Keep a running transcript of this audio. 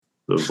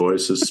The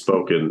voice is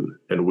spoken,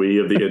 and we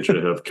of the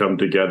internet have come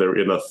together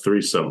in a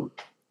threesome,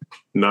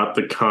 not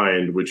the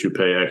kind which you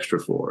pay extra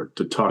for,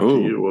 to talk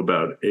to you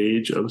about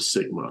Age of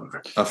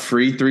Sigmar. A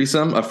free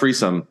threesome? A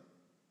threesome.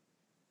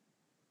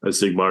 A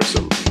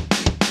Sigmarsome.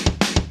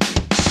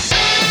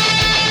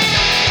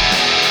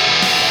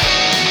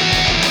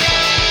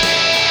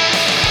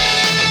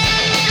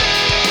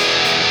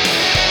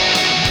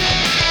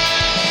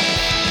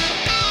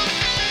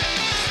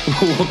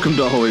 Welcome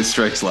to Always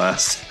Strikes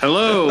Last.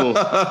 Hello.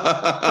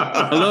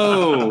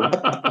 Hello.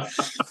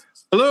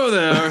 Hello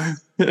there.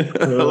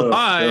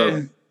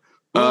 Hi.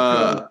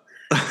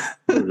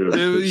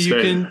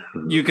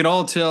 You can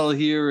all tell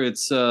here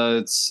it's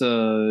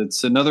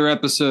another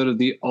episode of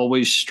the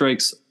Always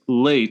Strikes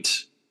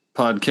Late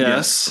podcast.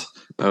 Yes.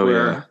 Oh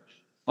yeah.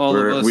 All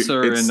of us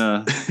are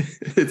in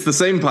it's the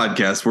same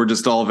podcast. We're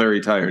just all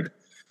very tired.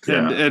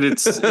 And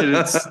it's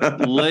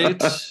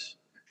late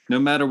no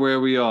matter where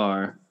we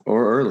are.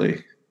 Or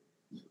early.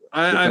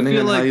 I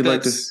feel like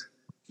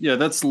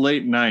that's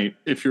late night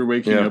if you're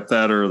waking up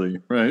that early,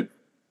 right?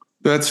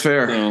 That's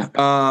fair.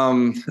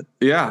 So.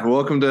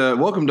 Welcome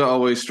to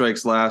Always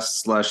Strikes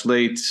Last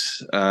 /late.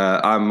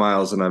 I'm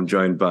Miles and I'm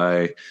joined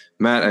by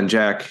Matt and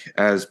Jack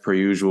as per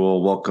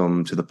usual.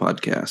 Welcome to the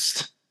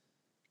podcast.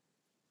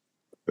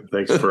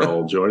 Thanks for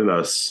all joining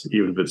us,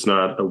 even if it's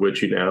not a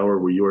witching hour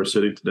where you are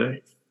sitting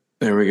today.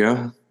 There we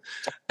go.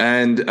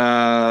 And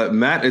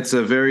Matt, it's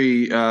a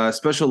very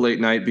special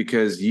late night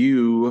because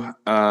you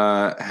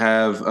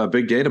have a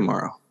big day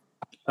tomorrow.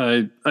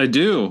 I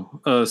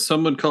do.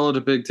 Some would call it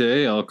a big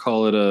day. I'll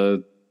call it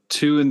a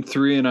 2 and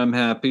 3 and I'm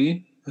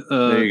happy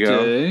there you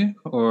day,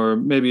 go. Or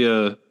maybe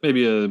a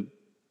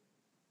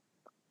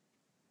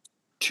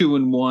 2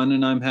 and 1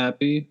 and I'm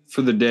happy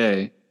for the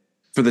day.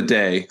 For the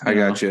day, I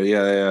got you.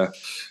 Yeah.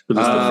 But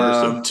this is the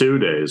first of 2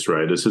 days,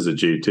 right? This is a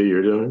GT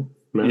you're doing.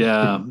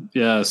 Man.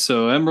 Yeah.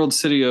 So Emerald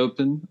City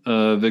Open,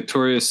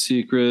 Victoria's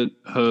Secret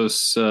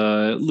hosts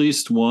at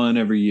least one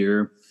every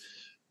year.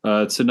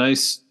 It's a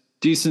nice,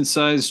 decent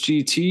sized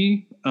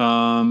GT.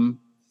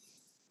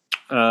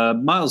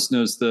 Miles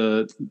knows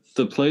the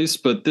place,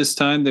 but this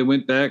time they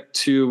went back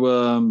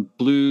to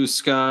Blue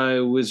Sky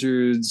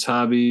Wizards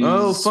Hobbies.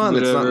 Oh, fun!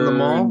 It's not in the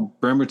mall, in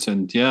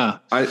Bremerton. Yeah,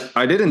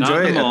 I did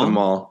enjoy it at the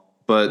mall,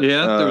 but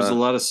there was a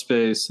lot of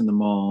space in the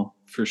mall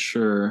for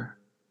sure.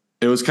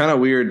 It was kind of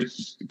weird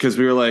because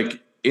we were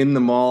like in the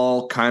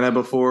mall kind of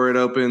before it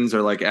opens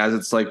or like as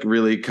it's like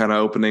really kind of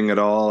opening at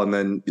all. And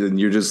then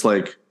you're just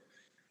like,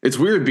 it's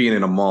weird being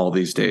in a mall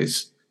these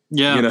days.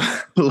 Yeah. You know?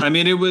 I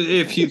mean, it was,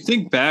 if you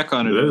think back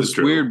on it, it was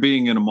weird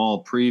being in a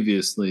mall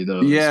previously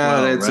though. Yeah.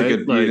 That's right?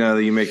 a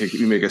good, you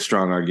make a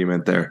strong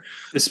argument there.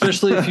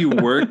 Especially if you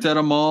worked at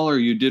a mall or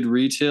you did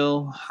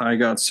retail. I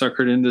got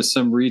suckered into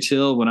some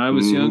retail when I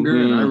was younger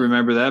and I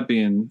remember that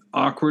being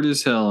awkward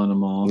as hell in a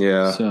mall.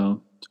 Yeah.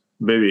 So.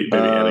 Maybe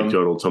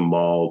anecdotal to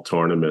mall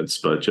tournaments,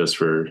 but just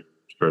for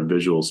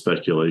visual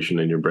speculation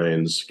in your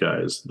brains,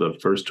 guys, the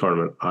first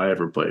tournament I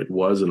ever played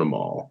was in a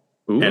mall.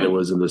 Ooh. And it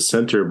was in the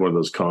center of one of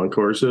those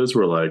concourses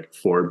where like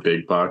 4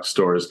 big box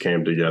stores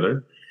came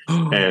together.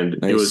 And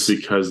nice. It was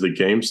because the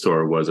game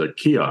store was a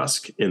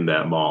kiosk in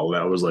that mall.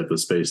 That was like the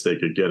space they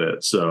could get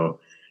it. So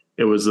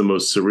it was the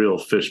most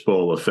surreal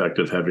fishbowl effect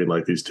of having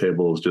like these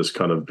tables just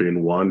kind of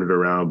being wandered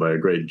around by a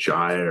great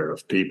gyre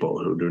of people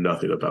who knew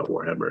nothing about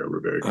Warhammer and were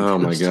very confused. Oh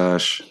my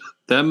gosh.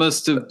 That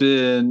must have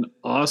been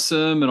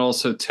awesome and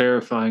also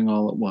terrifying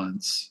all at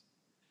once.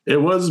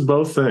 It was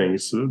both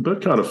things,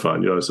 but kind of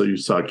fun. So you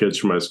saw kids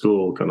from my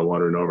school kind of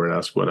wandering over and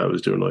ask what I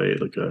was doing.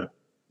 Like a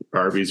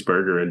Arby's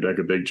burger and like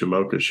a big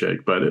Jamocha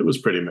shake, but it was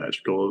pretty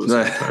magical at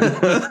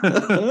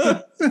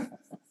the same time.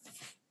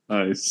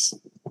 Nice.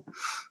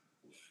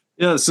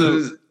 Yeah,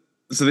 so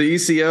the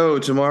ECO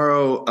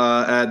tomorrow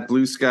at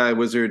Blue Sky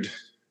Wizard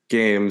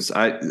Games.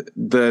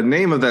 The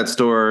name of that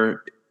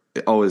store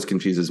always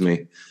confuses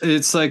me.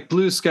 It's like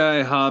Blue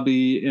Sky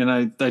Hobby, and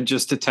I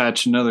just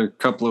attach another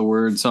couple of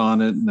words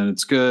on it, and then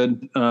it's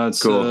good.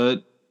 It's cool.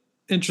 An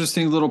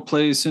interesting little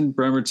place in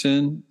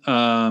Bremerton.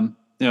 One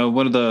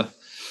of the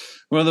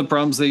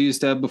problems they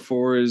used to have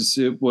before is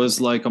it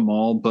was like a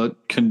mall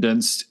but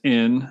condensed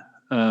in.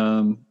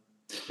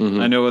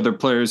 I know other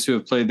players who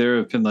have played there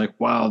have been like,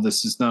 wow,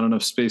 this is not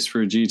enough space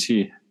for a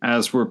GT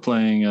as we're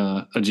playing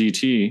a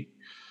GT.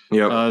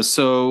 Yep.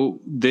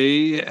 So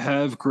they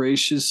have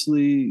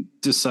graciously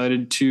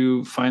decided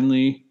to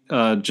finally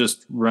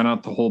just rent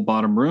out the whole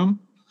bottom room.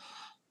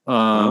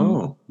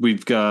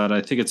 We've got,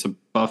 I think it's a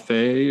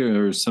buffet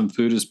or some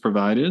food is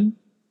provided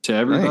to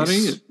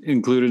everybody, nice.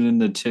 Included in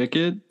the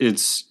ticket.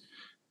 It's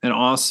an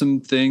awesome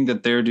thing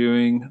that they're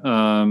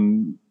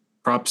doing.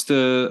 Props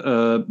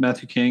to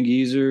Matthew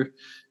Kangeezer,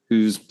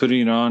 who's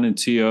putting it on and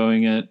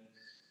TOing it.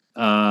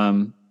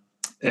 I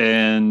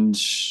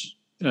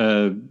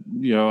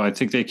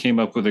think they came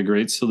up with a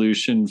great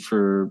solution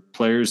for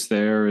players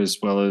there, as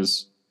well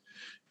as,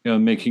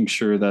 making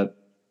sure that,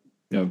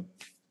 the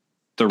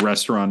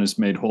restaurant is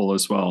made whole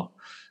as well.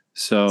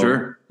 So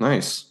sure.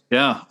 Nice.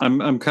 Yeah,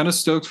 I'm kind of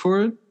stoked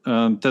for it.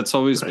 That's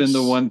always been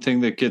the one thing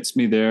that gets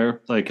me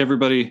there. Like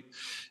everybody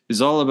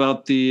is all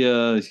about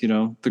the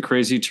the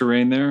crazy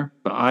terrain there.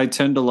 But I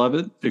tend to love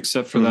it,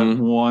 except for that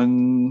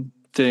one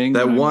thing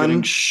that one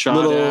getting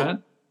shot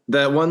at.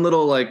 That one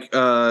little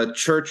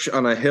church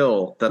on a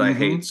hill that I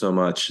hate so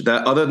much.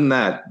 That other than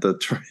that,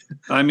 that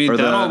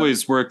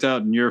always worked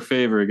out in your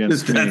favor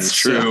against me. That's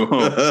true. So,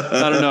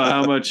 I don't know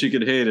how much you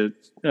could hate it.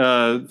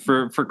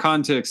 For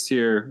context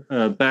here,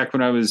 back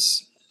when I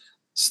was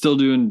still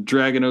doing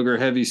Dragon Ogre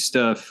heavy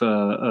stuff,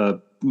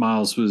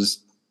 Miles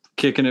was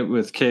kicking it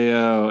with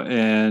KO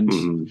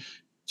and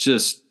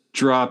just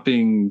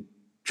dropping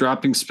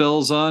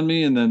spells on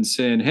me and then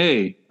saying,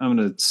 "Hey, I'm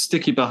going to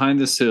stick you behind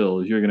this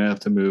hill. You're going to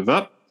have to move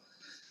up.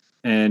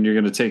 And you're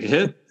going to take a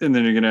hit, and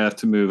then you're going to have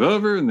to move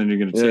over, and then you're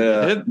going to take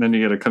a hit, and then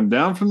you got to come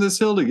down from this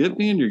hill to get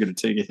me, and you're going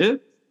to take a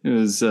hit." It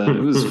was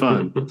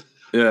fun.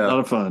 Yeah, a lot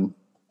of fun.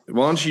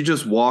 Why don't you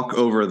just walk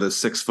over the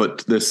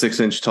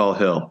 6-inch tall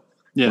hill?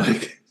 Yeah,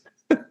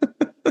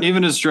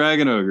 even as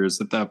Dragon Ogres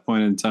at that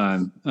point in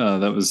time,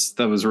 that was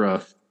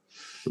rough.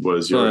 It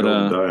was your hill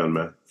to die on,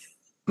 man.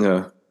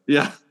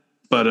 Yeah,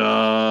 but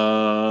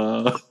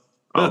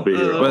I'll be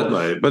here all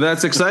night. But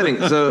that's exciting.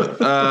 So,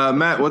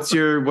 Matt, what's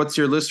your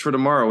list for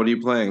tomorrow? What are you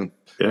playing?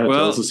 Yeah,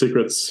 tell us the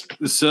secrets.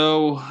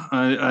 So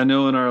I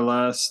know in our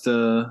last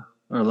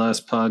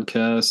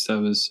podcast I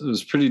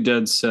was pretty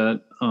dead set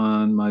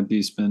on my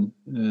Beastmen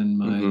and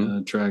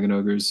my Dragon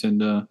Ogres,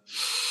 and I'm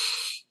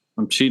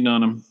cheating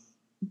on them.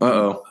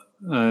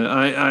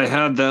 I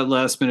had that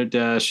last minute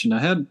dash, and I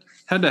had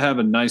to have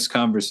a nice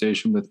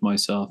conversation with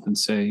myself and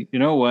say, you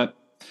know what?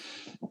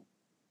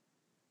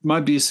 My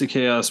Beast of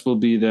Chaos will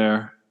be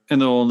there, and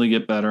they'll only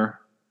get better.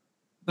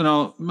 And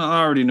I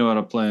already know how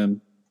to play them.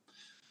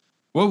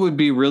 What would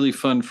be really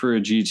fun for a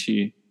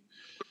GT?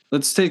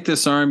 Let's take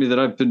this army that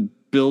I've been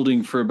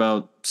building for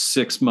about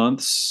 6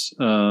 months,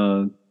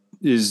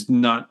 is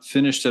not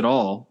finished at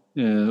all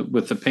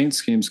with the paint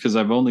schemes because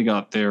I've only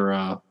got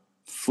their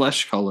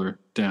flesh color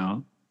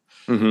down.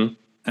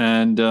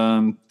 And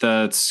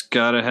that's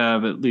got to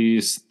have at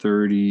least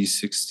 30,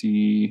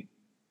 60...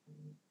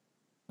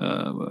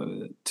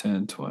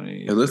 10,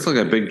 20. It looks like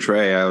a big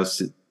tray. I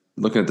was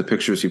looking at the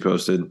pictures you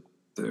posted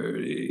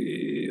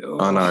 30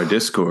 on our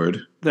Discord.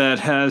 That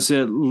has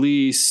at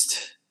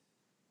least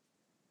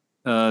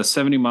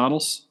 70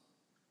 models.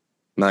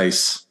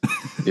 Nice.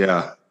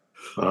 Yeah.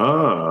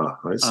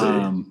 I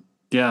see.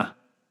 Yeah.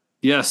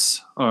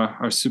 Yes,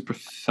 our super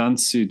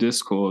fancy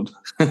Discord.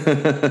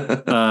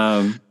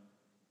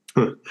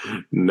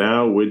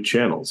 Now with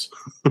channels.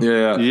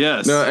 Yeah.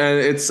 Yes. No,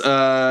 and it's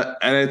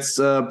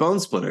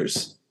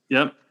Bonesplitters.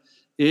 Yep.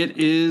 It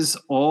is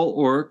all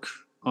orc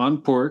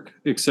on pork,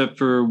 except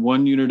for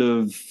one unit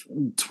of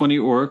 20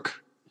 orc,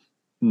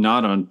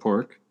 not on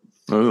pork.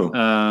 Oh.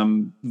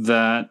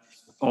 That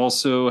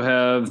also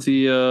have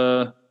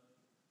the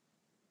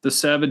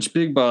Savage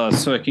Big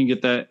Boss, so I can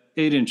get that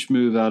 8-inch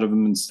move out of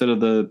him instead of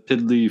the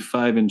piddly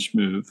 5-inch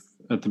move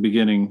at the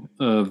beginning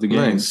of the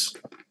game. Nice.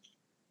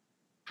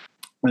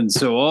 And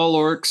so all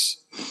orcs,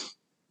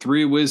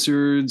 3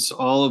 wizards,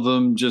 all of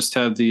them just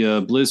have the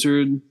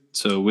blizzard.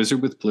 So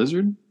wizard with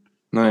blizzard.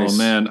 Nice. Oh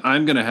man,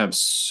 I'm gonna have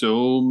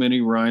so many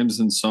rhymes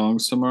and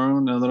songs tomorrow.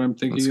 Now that I'm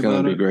thinking about it, it's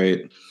gonna be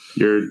great.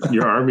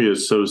 Your army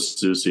is so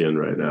Seussian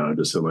right now.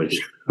 Just in like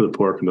the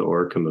pork and the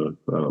orc and the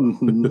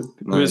nice.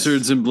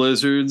 Wizards and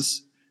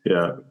blizzards.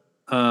 Yeah.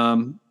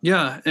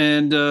 Yeah,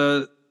 and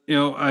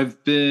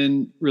I've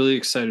been really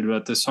excited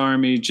about this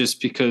army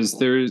just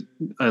because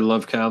I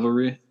love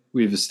cavalry.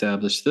 We've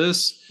established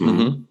this.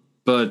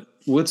 But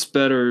what's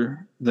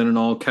better than an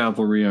all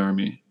cavalry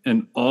army?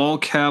 An all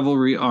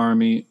cavalry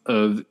army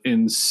of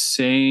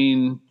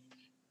insane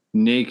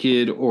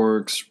naked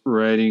orcs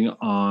riding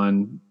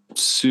on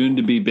soon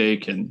to be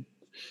bacon.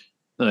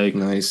 Like,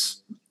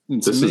 nice.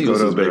 This is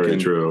very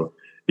true.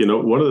 You know,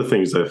 one of the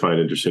things I find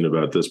interesting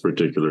about this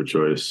particular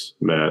choice,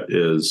 Matt,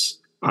 is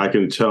I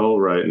can tell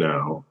right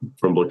now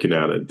from looking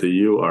at it that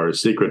you are a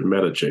secret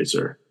meta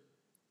chaser,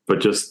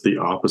 but just the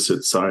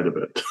opposite side of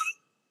it.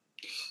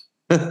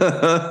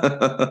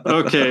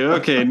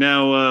 Okay.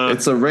 Now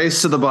it's a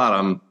race to the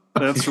bottom.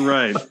 That's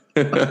right.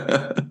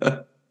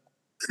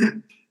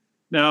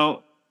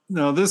 Now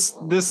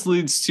this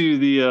leads to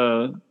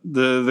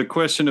the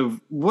question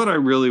of what I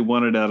really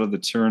wanted out of the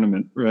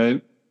tournament,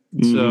 right?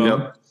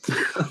 So,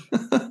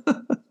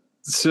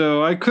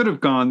 so I could have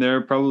gone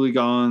there, probably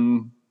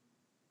gone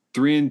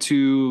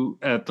 3-2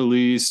 at the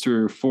least,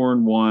 or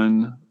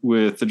 4-1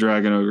 with the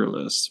Dragon Ogre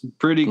list.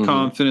 Pretty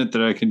confident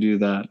that I can do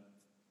that.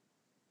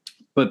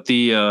 But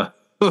the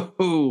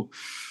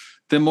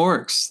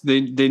orcs,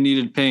 they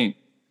needed paint.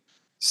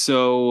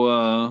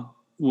 So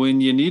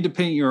when you need to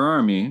paint your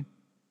army,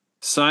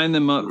 sign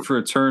them up for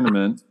a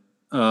tournament,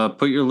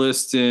 put your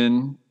list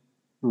in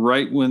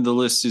right when the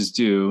list is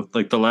due,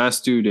 like the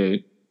last due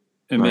date,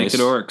 and make it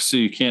orcs so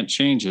you can't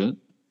change it.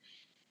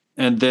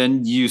 And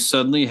then you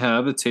suddenly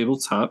have a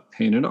tabletop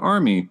painted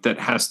army that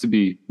has to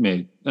be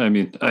made. I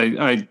mean,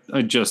 I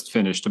just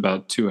finished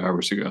about 2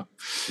 hours ago.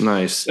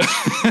 Nice.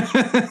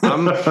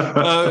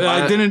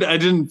 I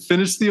didn't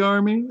finish the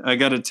army. I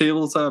got a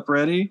tabletop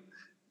ready,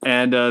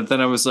 And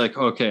then I was like,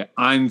 okay,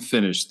 I'm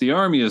finished. The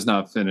army is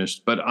not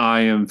finished, but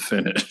I am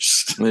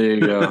finished. There you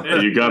go.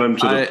 Yeah, you got them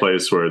to the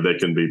place where they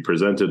can be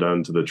presented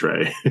onto the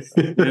tray.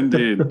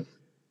 Indeed.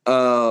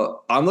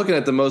 I'm looking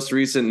at the most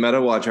recent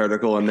MetaWatch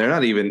article, and they're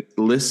not even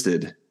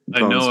listed. I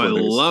know. I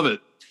love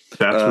it.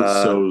 That's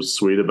what's so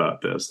sweet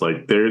about this.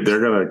 Like they're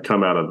going to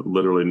come out of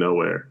literally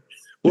nowhere.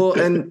 Well,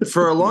 and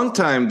for a long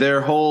time, the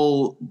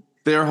whole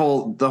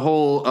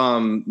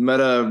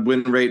meta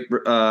win rate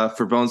for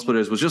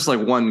Bonesplitters was just like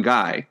one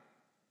guy.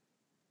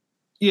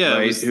 Yeah,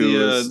 right? It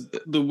was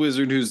the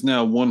wizard who's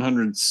now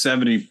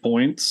 170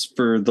 points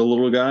for the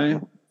little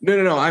guy.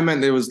 No. I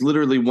meant it was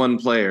literally one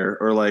player,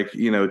 or like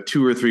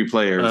 2 or 3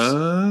 players.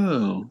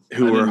 Oh,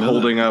 who were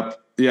holding up.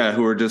 Yeah,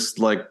 who were just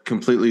like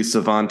completely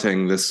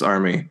savanting this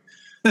army.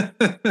 I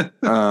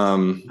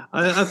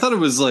thought it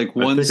was like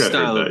one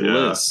style of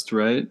list,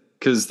 right?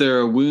 Because they're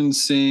a wound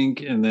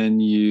sink, and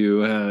then you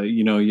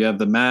have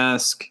the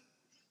mask.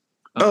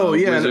 But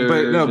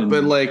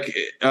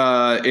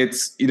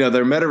it's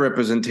their meta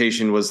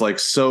representation was like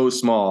so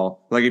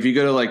small. Like if you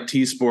go to like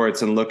T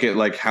Sports and look at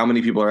like how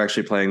many people are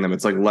actually playing them,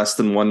 it's like less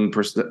than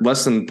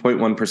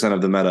 0.1%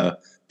 of the meta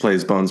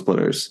plays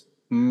Bonesplitters.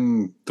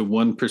 The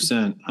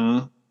 1%,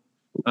 huh?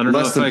 I don't know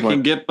if I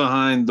can get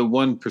behind the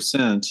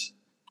 1%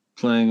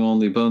 playing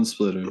only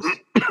Bonesplitters.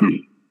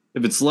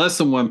 If it's less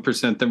than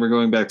 1%, then we're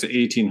going back to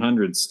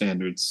 1800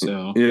 standards.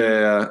 So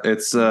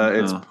it's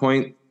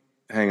point.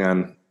 Hang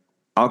on,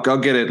 I'll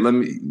get it.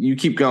 You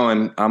keep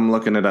going. I'm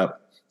looking it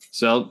up.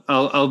 So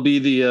I'll be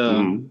the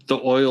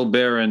oil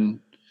baron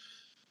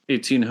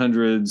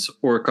 1800s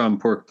orc on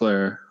pork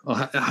player.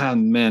 Oh,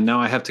 man, now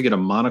I have to get a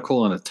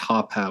monocle and a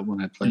top hat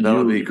when I play. That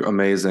would be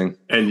amazing.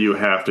 And you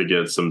have to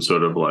get some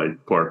sort of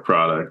like pork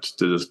product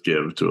to just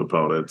give to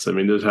opponents. I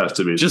mean, there has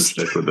to be some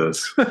stick with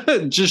this.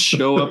 Just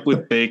show up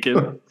with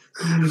bacon.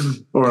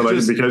 Or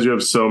like because you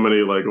have so many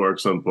like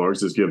orcs on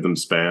porks, just give them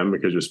spam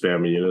because you're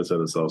spamming units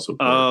and it's also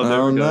pork.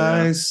 There we go.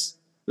 Nice.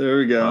 There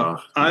we go.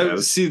 I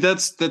see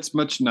that's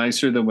much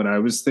nicer than what I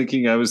was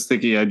thinking. I was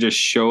thinking I just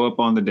show up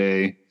on the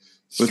day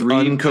with 3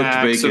 uncooked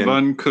packs of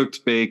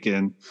uncooked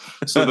bacon.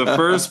 So the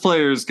first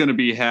player is going to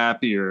be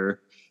happier.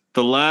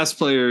 The last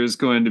player is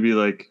going to be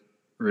like,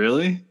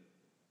 really?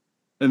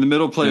 And the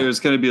middle player is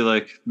going to be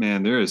like,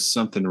 man, there is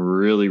something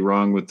really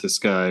wrong with this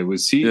guy.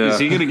 Is he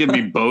going to give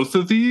me both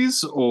of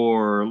these,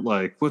 or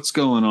like what's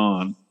going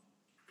on?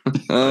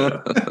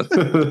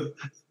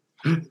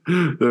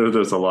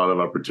 There's a lot of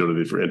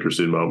opportunity for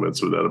interesting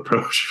moments with that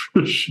approach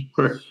for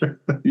sure.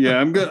 Yeah,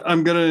 I'm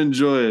gonna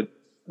enjoy it.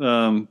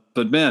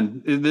 But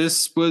man,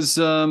 this was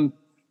a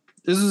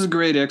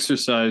great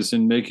exercise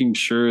in making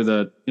sure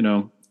that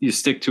you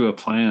stick to a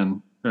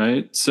plan,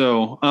 right?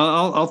 So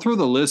I'll throw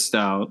the list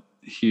out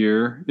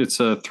here. It's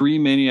 3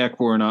 maniac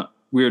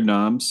weird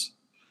noms.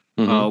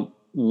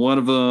 One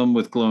of them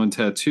with glowing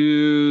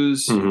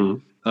tattoos.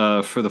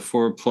 For the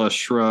 4+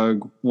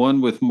 shrug,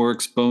 one with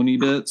Mork's bony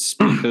bits,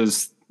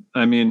 because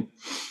I mean,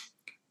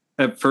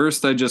 at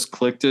first I just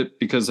clicked it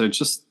because I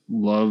just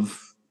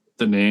love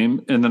the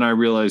name, and then I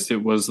realized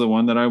it was the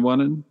one that I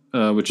wanted,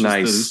 which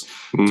is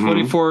the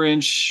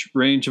 24-inch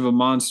range of a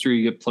monster.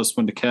 You get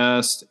 +1 to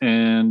cast,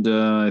 and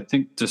I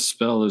think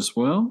Dispel as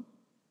well.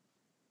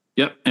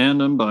 Yep, and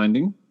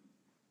Unbinding.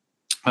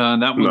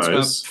 That one's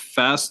got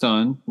Fast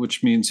On,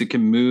 which means it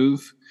can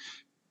move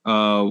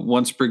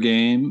once per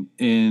game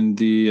in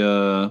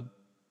the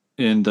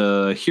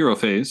hero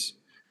phase,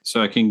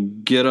 so I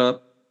can get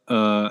up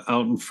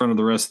out in front of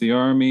the rest of the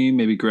army,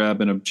 maybe grab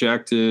an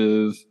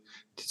objective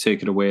to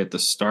take it away at the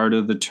start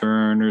of the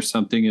turn or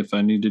something if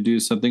I need to do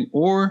something,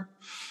 or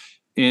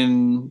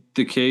in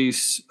the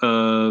case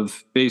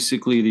of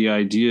basically the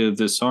idea of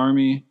this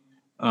army,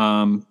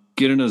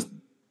 get in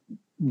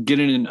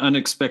an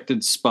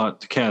unexpected spot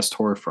to cast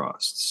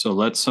Hoarfrost. So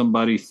let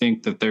somebody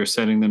think that they're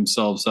setting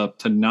themselves up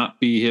to not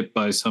be hit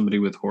by somebody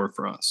with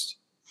Hoarfrost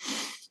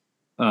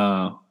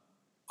on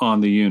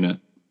the unit.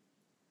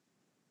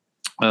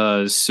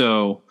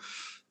 So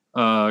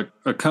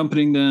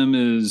accompanying them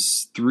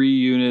is 3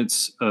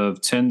 units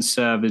of 10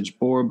 Savage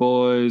Boar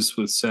Boys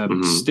with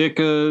Savage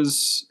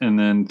Stickas, and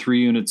then 3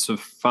 units of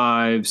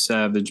 5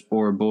 Savage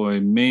Boar Boy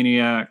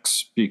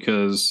Maniacs,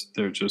 because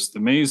they're just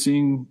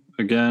amazing.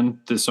 Again,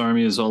 this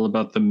army is all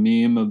about the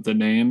meme of the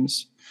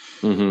names.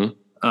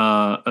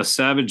 A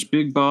Savage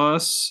Big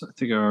Boss. I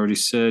think I already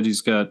said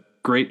he's got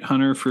Great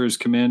Hunter for his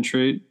command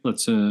trait.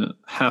 Lets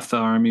half the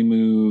army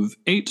move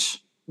 8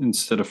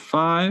 instead of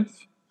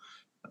 5.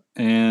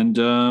 And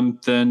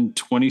then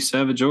 20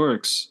 Savage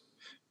Orcs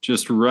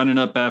just running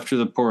up after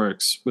the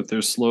Porks with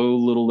their slow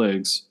little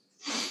legs.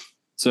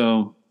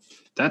 So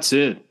that's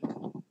it.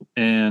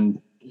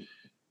 And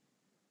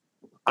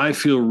I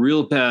feel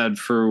real bad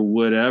for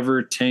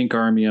whatever tank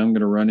army I'm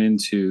going to run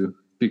into,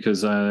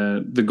 because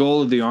the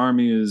goal of the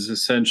army is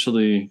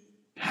essentially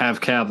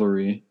have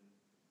cavalry.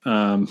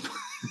 But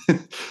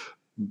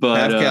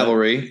have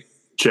cavalry.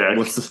 Check.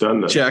 What's the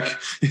done? Check.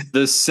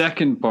 The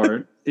second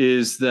part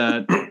is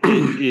that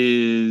it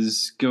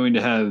is going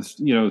to have,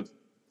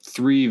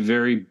 3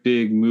 very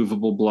big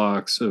movable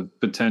blocks of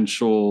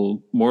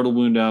potential mortal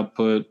wound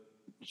output.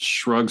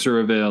 Shrugs are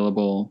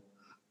available,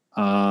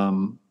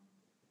 and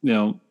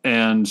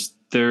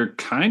they're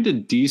kind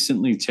of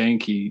decently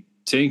tanky.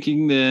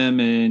 Tanking them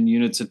in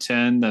units of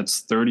 10, that's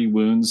 30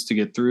 wounds to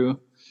get through.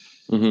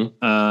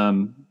 Mm-hmm.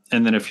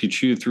 And then if you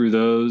chew through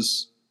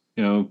those,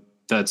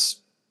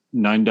 that's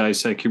 9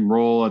 dice I can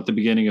roll at the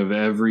beginning of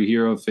every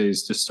hero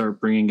phase to start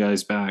bringing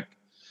guys back.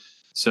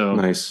 So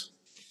nice.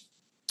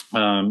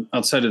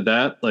 Outside of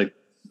that,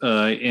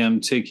 I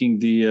am taking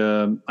the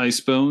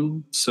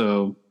Icebone,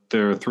 so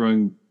they're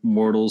throwing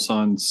mortals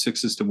on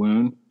 6s to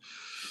wound,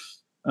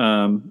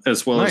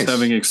 as well as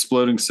having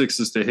exploding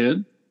 6s to hit.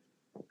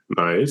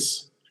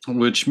 Nice.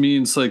 Which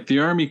means the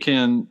army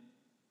can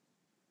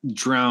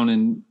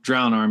drown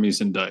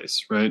armies in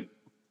dice, right?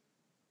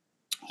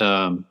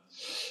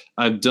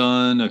 I've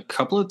done a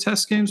couple of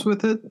test games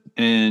with it,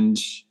 and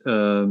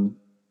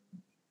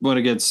one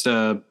against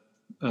a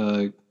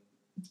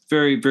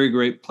very, very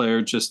great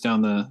player just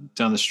down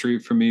the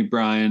street from me,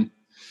 Brian,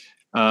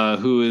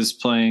 who is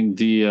playing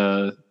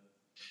the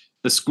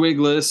squig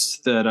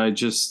list that I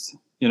just,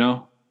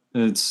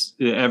 it's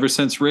ever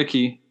since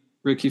Ricky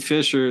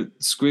Fisher,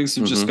 squigs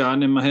have just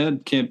gotten in my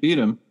head. Can't beat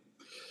him.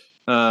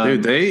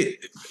 Dude,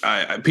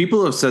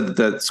 people have said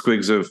that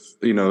squigs have,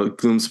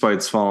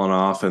 Gloomspite's fallen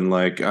off, and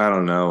I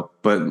don't know,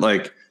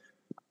 but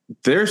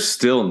they're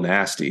still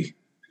nasty.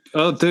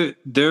 Oh,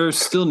 they're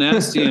still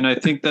nasty, and I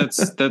think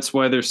that's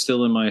why they're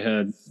still in my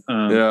head.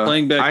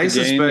 Playing back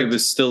the game, it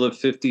was still a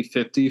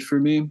 50-50 for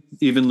me.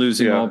 Even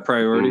losing all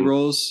priority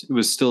rolls, it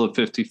was still a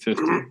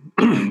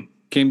 50-50.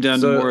 Came down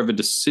to more of a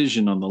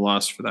decision on the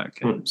loss for that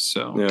game.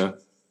 So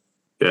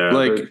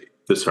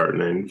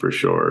disheartening for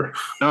sure.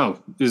 Oh,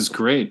 it's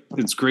great.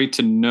 It's great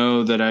to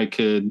know that I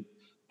could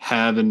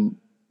have and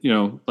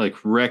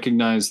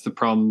recognize the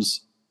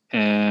problems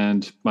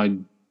and my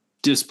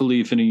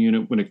disbelief in a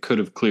unit when it could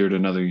have cleared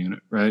another unit,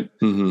 right?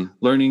 Mm-hmm.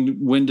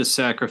 Learning when to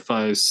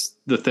sacrifice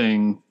the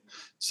thing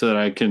so that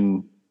I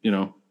can,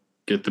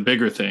 get the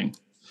bigger thing.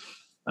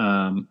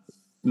 And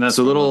that's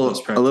a little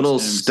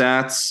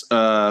stats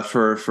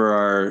for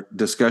our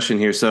discussion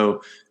here.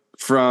 So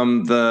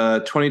from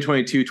the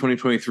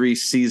 2022-2023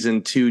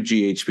 season 2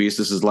 GHB,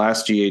 so this is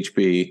last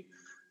GHB,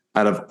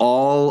 out of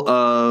all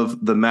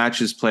of the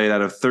matches played,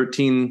 out of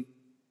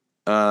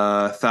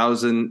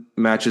 13,000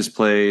 matches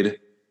played,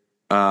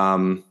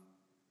 10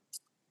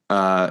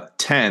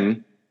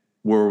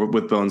 were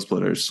with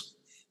Bonesplitters.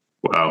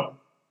 Wow.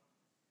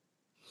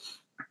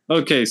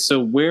 Okay,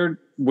 so where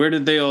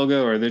did they all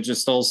go? Are they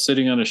just all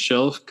sitting on a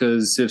shelf?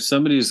 Because if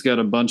somebody's got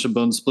a bunch of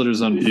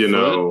Bonesplitters on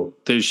foot,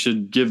 they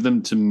should give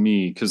them to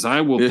me, because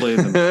I will play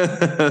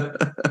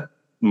them.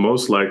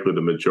 Most likely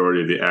the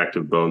majority of the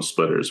active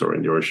Bonesplitters are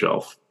in your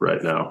shelf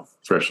right now,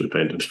 freshly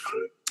painted.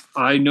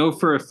 I know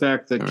for a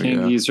fact that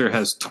King Geezer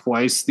has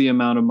twice the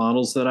amount of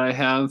models that I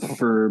have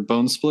for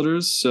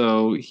Bonesplitters,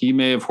 so he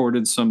may have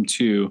hoarded some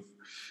too.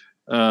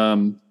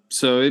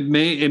 So it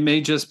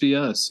may just be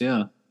us,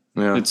 yeah.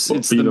 It's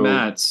the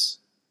mats.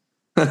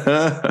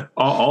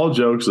 all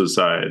jokes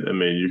aside, I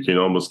mean, you can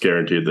almost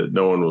guarantee that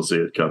no one will see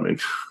it coming.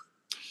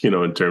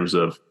 In terms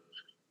of,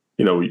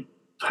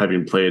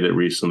 having played it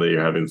recently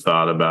or having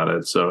thought about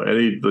it. So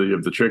any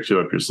of the tricks you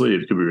have up your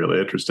sleeve could be really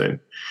interesting.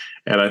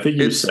 And I think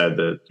you said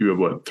that you have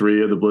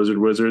 3 of the Blizzard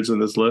Wizards in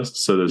this list.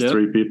 So there's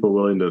 3 people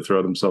willing to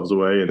throw themselves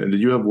away. And did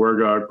you have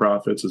Wargog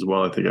Prophets as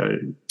well? I think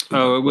it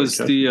was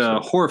the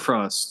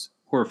Hoarfrost,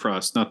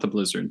 not the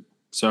Blizzard.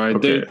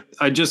 Sorry,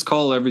 I just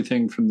call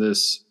everything from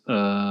this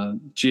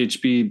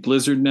GHB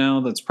Blizzard now.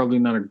 That's probably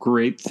not a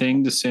great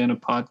thing to say in a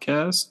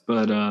podcast,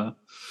 but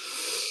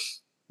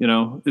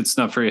it's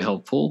not very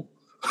helpful.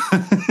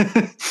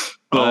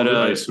 All the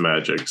ice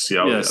magics,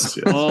 yes.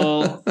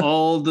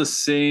 all the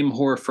same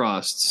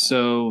Hoarfrost.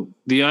 So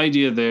the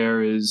idea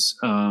there is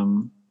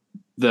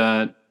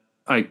that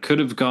I could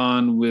have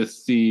gone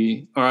with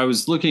I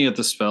was looking at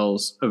the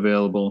spells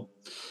available,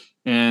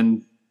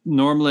 and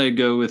normally I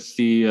go with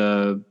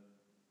there's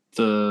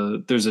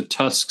a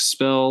tusk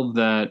spell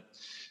that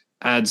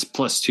adds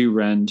 +2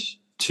 rend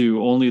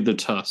to only the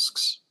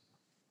tusks.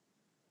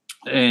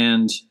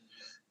 And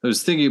I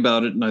was thinking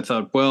about it and I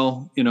thought,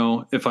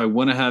 if I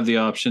want to have the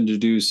option to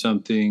do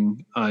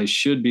something, I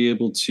should be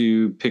able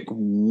to pick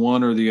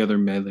one or the other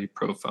melee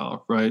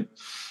profile, right?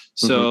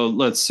 Mm-hmm. So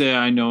let's say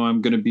I know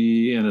I'm going to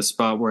be in a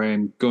spot where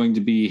I'm going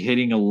to be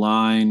hitting a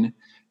line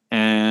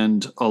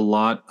and a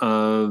lot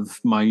of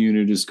my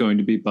unit is going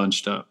to be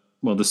bunched up.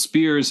 Well, the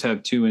spears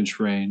have 2-inch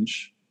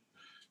range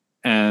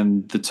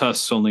and the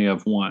tusks only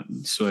have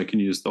 1. So I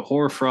can use the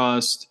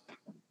Hoarfrost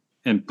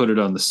and put it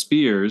on the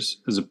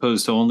spears as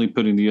opposed to only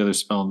putting the other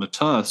spell on the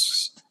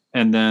tusks.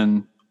 And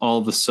then all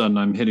of a sudden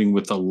I'm hitting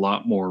with a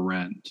lot more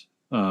rend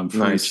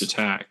for each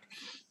attack.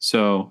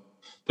 So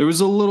there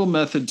was a little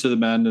method to the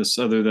madness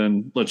other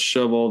than let's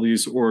shove all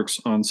these orcs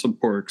on some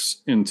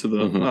porks into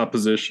the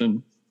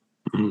opposition.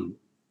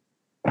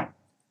 But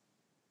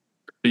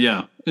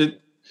yeah,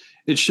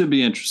 it should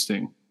be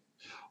interesting.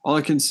 all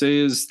I can say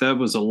is that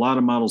was a lot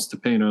of models to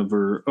paint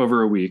over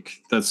a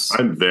week.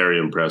 I'm very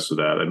impressed with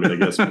that. I mean, I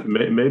guess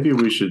maybe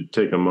we should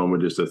take a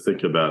moment just to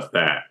think about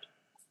that,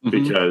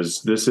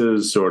 because this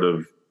is sort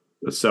of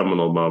a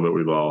seminal moment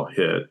we've all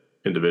hit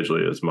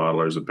individually as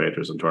modelers and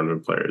painters and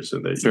tournament players,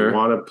 and that you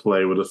want to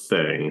play with a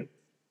thing.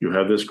 You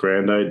have this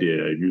grand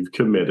idea. You've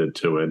committed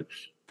to it.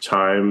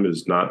 Time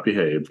is not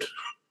behaved.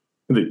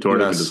 The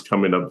tournament is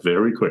coming up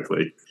very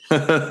quickly. You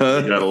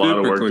got a lot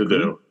of work to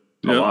do.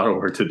 A lot of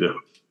work to do.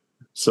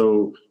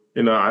 So,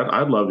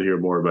 I'd love to hear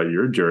more about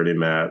your journey,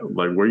 Matt,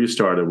 like where you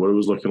started, what it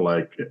was looking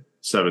like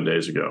 7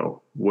 days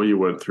ago, what you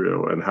went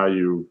through, and how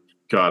you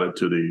got it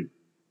to the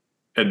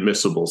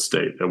admissible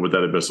state and what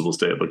that admissible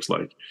state looks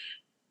like.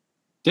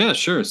 Yeah,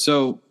 sure.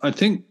 So I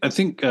think,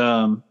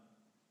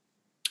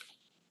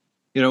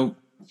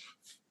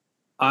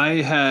 I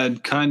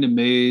had kind of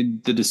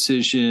made the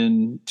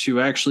decision to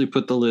actually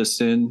put the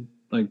list in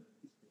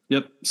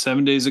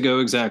 7 days ago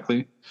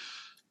exactly.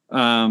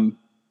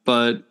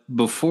 But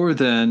before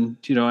then,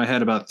 I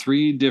had about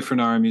 3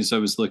 different armies I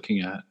was looking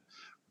at.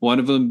 One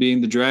of them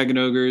being the Dragon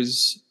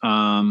Ogres.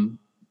 And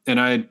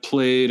I had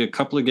played a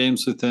couple of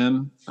games with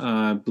them.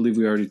 I believe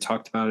we already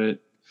talked about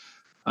it.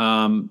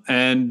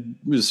 And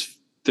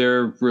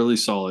they're really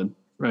solid,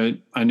 right?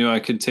 I knew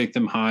I could take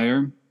them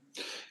higher.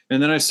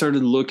 And then I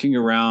started looking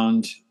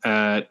around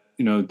at,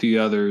 the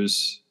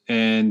others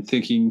and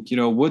thinking,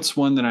 what's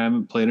one that I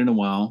haven't played in a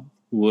while?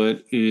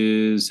 What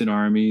is an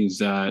army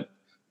that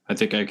I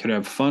think I could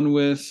have fun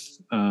with,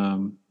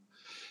 and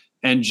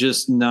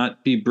just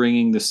not be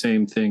bringing the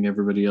same thing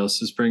everybody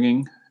else is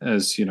bringing.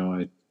 As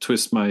I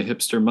twist my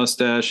hipster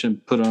mustache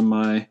and put on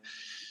my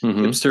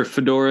hipster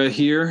fedora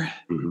here.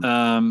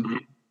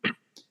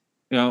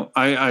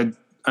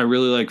 I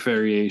really like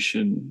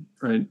variation,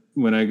 right?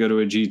 When I go to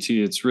a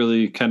GT, it's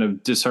really kind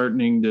of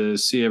disheartening to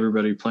see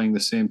everybody playing the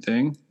same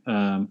thing.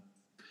 So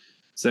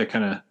that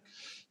kind of,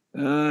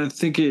 I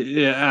think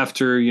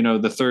after,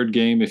 the third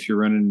game, if you're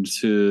running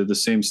into the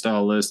same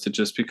style list, it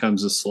just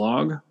becomes a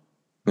slog.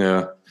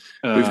 Yeah.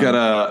 We've got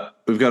a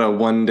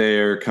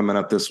 1-dayer coming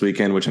up this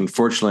weekend, which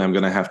unfortunately I'm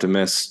going to have to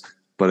miss,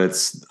 but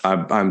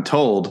I'm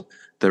told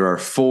there are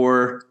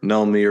 4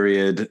 Null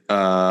Myriad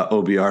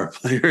OBR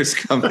players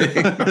coming.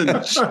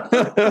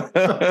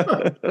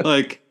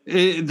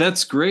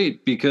 That's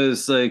great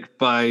because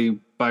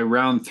by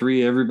round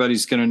 3,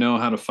 everybody's going to know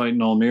how to fight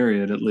Null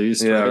Myriad at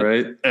least. Yeah,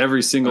 right.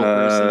 Every single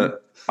person.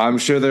 I'm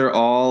sure they're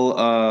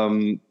all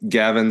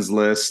Gavin's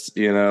list.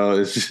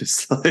 It's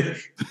just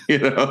like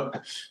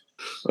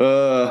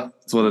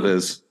that's what it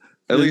is.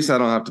 At least I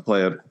don't have to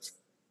play it.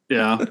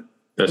 Yeah.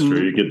 That's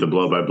true. You get the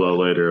blow-by-blow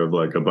later of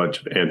like a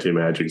bunch of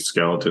anti-magic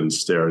skeletons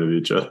staring at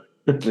each other.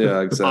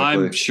 Yeah,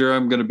 exactly. I'm sure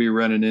I'm going to be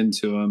running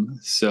into them.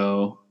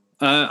 So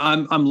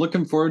I'm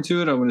looking forward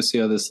to it. I want to see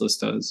how this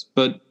list does.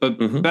 But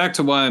back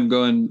to why I'm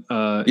going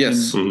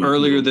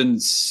earlier than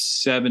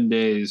 7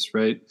 days,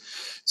 right?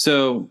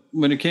 So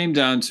when it came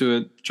down to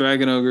it,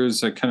 Dragon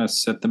Ogres, I kind of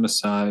set them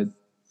aside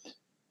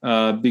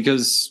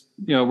because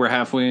we're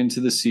halfway into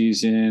the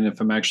season. If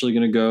I'm actually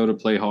going to go to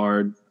play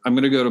hard, I'm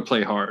going to go to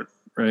play hard,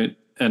 right?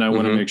 And I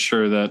want to make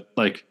sure that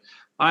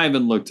I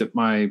haven't looked at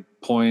my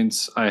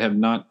points. I have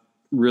not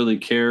really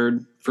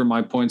cared for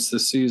my points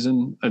this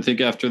season. I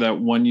think after that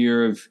 1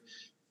 year of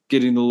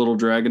getting the little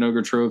Dragon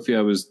Ogre trophy, I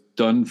was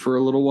done for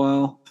a little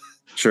while.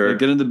 Sure.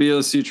 Getting the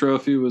BOC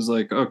trophy was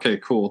like, okay,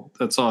 cool.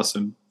 That's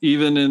awesome.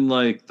 Even in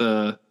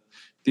the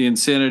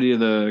insanity of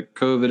the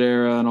COVID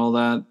era and all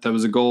that, that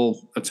was a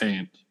goal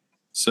attained.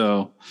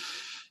 So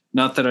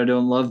not that I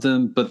don't love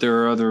them, but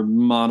there are other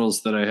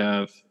models that I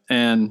have.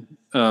 And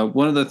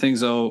one of the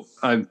things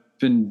I've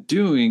been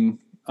doing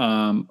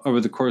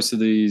over the course of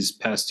these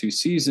past 2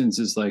 seasons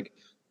is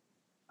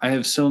I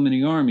have so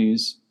many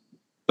armies,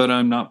 but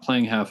I'm not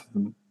playing half of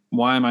them.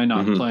 Why am I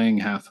not playing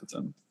half of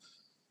them?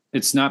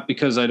 It's not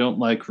because I don't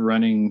like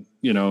running,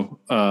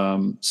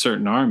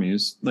 certain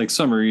armies.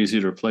 Some are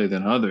easier to play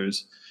than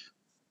others,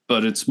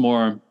 but it's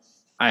more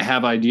I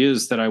have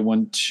ideas that I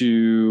want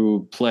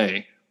to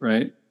play,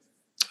 right?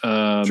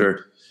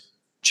 Sure.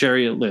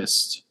 Chariot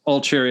list,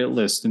 all chariot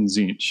list in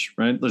Tzeentch,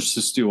 right? Let's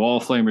just do all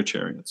Flamer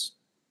chariots.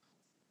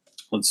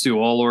 Let's do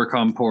all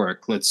Orcon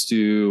Pork. Let's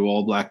do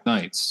all Black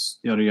Knights,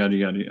 yada, yada,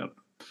 yada, yada.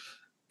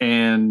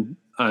 And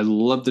I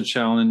love the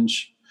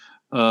challenge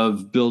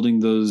of building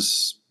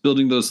those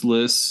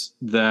lists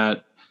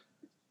that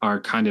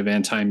are kind of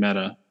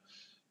anti-meta.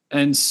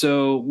 And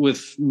so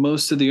with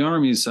most of the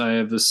armies, I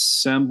have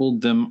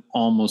assembled them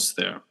almost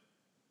there.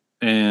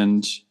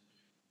 And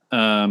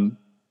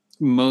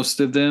most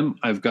of them,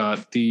 I've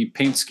got the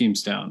paint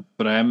schemes down,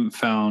 but I haven't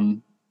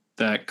found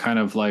that kind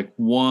of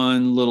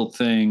one little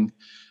thing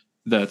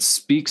that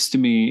speaks to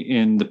me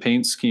in the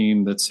paint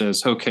scheme that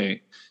says,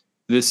 okay,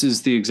 this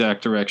is the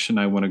exact direction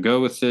I want to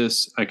go with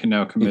this. I can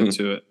now commit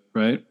to it,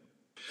 right?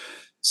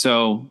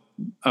 So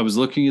I was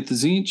looking at the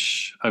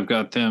Tzeentch. I've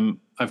got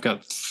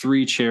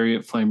 3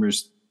 chariot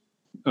flamers,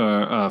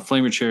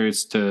 flamer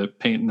chariots to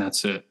paint, and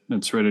that's it.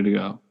 It's ready to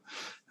go.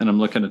 And I'm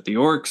looking at the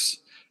orcs,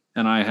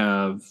 and I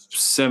have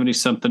 70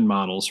 something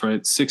models,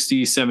 right?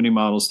 60, 70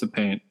 models to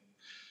paint.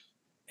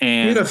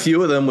 And you had a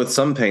few of them with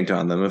some paint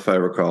on them, if I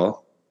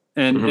recall.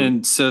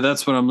 And so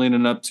that's what I'm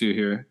leaning up to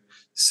here.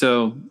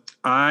 So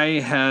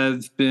I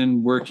have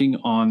been working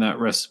on that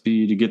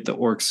recipe to get the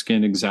orc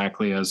skin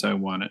exactly as I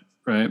want it,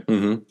 right?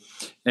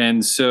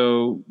 And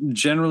so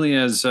generally,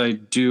 as I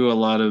do a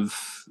lot of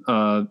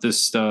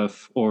this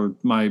stuff, or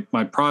my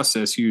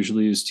process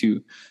usually is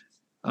to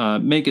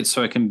make it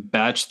so I can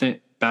batch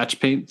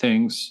paint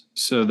things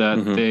so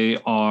that they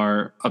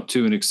are up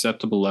to an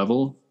acceptable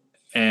level,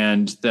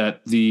 and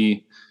that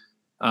the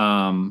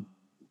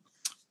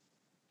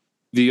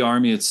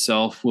army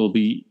itself would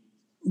be,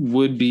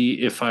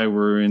 if I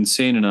were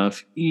insane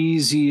enough,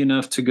 easy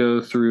enough to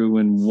go through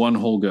in one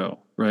whole go,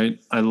 right?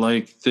 I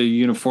like the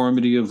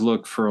uniformity of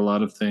look for a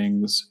lot of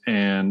things,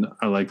 and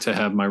I like to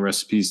have my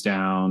recipes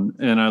down,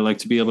 and I like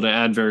to be able to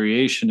add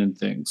variation in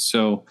things.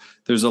 So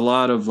there's a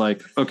lot of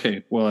like,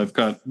 okay, well, I've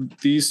got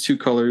these two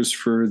colors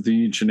for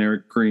the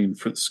generic green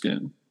for the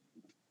skin.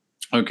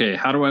 Okay,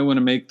 how do I want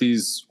to make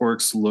these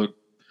orcs look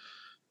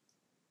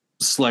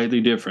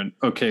slightly different?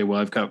 Okay, well,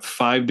 I've got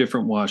 5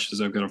 different washes.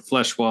 I've got a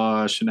flesh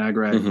wash, an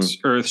Agrax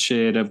earth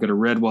shade, I've got a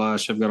red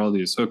wash, I've got all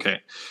these. Okay,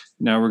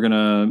 now we're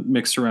gonna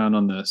mix around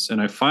on this.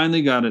 And I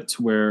finally got it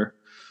to where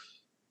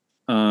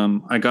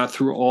I got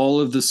through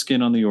all of the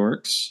skin on the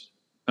orcs,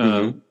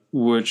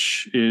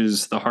 which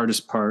is the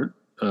hardest part,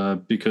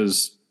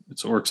 because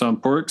it's orcs on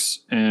porks,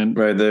 and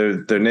right,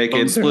 they're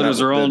naked. Bonesplitters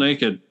are all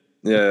naked.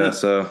 Yeah,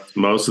 so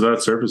most of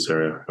that surface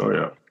area. Oh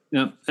yeah.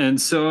 Yeah. And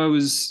so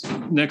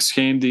next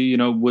came the,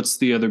 what's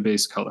the other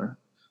base color?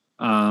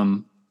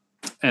 And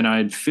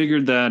I'd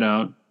figured that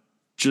out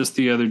just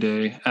the other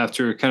day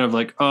after kind of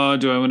like, oh,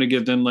 do I want to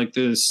give them like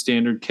the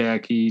standard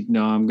khaki?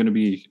 No, I'm going to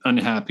be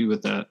unhappy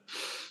with that.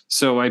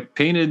 So I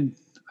painted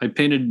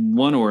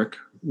one orc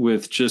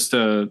with just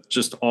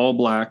all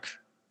black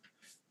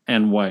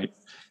and white.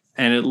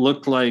 And it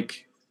looked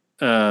like,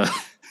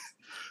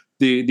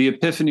 The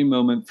epiphany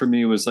moment for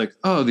me was like,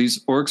 oh,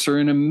 these orcs are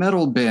in a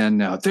metal band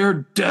now. They're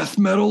death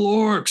metal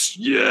orcs.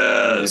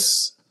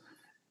 Yes.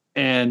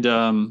 And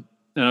I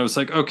was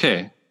like,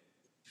 okay,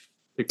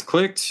 it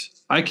clicked.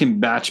 I can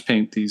batch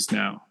paint these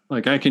now.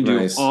 Like I can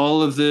do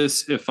all of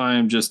this if I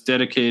am just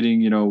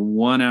dedicating,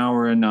 1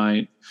 hour a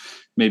night,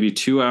 maybe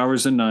 2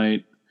 hours a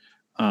night.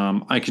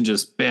 I can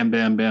just bam,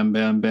 bam, bam,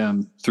 bam,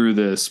 bam through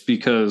this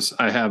because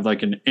I have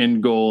like an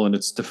end goal and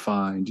it's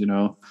defined,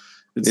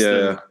 It's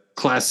the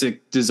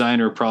classic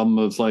designer problem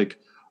of like,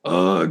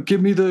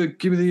 give me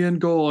the end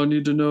goal. I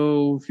need to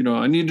know,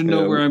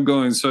 where I'm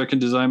going so I can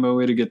design my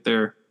way to get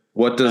there.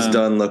 What does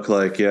done look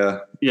like? Yeah.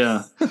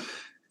 Yeah.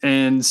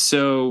 And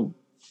so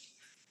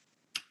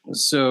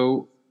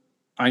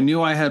I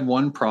knew I had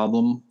one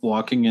problem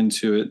walking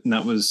into it, and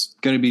that was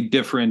going to be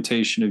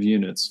differentiation of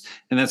units.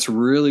 And that's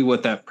really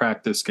what that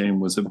practice game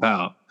was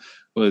about,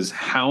 was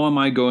how am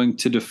I going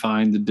to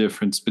define the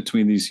difference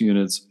between these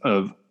units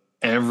of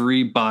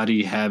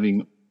everybody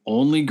having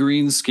only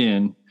green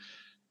skin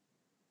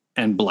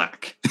and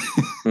black,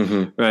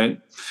 right?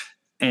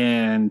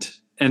 And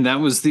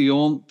that was the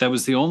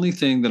only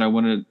thing that I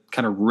wanted to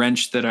kind of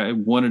wrench that I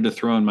wanted to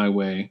throw in my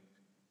way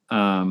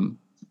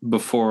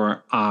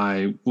before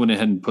I went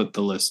ahead and put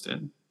the list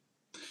in.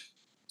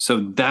 So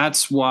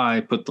that's why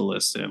I put the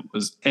list in.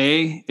 Was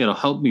it'll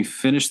help me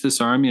finish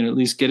this army and at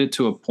least get it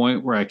to a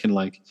point where I can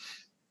like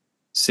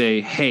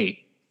say,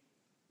 hey,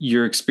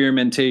 your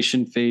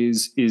experimentation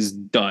phase is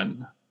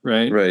done,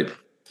 right? Right.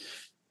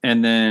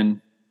 And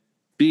then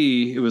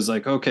B, it was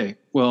like, okay,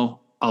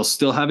 well, I'll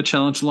still have a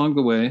challenge along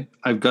the way.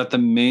 I've got the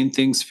main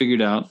things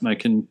figured out, and I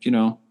can,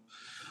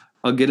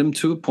 I'll get them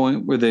to a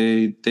point where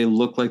they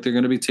look like they're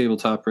going to be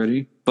tabletop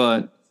ready.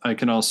 But I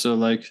can also,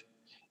 like,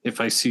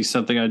 if I see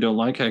something I don't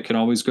like, I can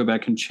always go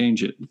back and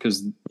change it,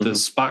 because the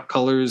spot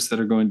colors that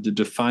are going to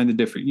define the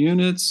different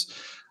units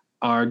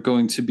are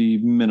going to be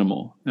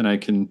minimal, and I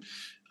can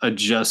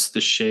adjust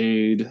the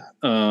shade,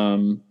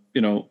 on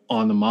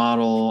the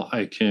model.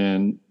 I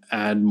can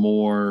add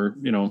more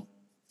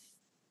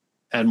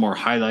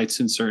highlights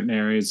in certain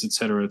areas, et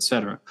cetera, et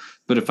cetera.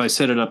 But if I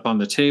set it up on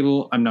the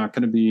table, I'm not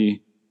going to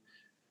be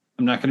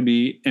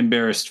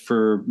embarrassed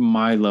for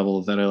my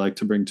level that I like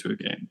to bring to a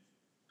game.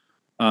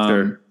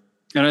 Sure.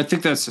 And I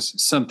think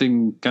that's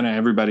something kind of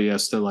everybody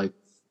has to like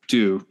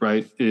do,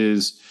 right?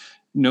 Is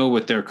know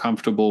what they're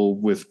comfortable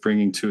with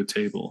bringing to a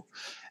table,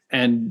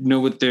 and know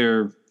what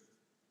they're,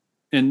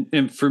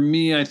 and for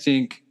me, I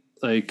think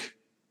like,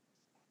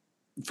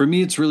 for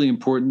me, it's really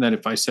important that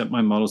if I set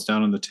my models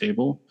down on the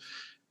table,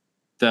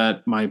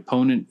 that my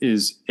opponent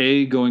is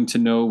going to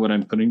know what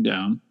I'm putting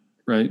down,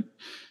 right?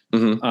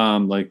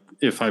 Like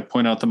if I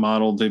point out the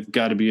model, they've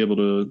got to be able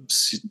to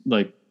see,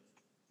 like,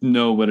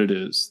 know what it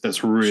is.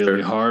 That's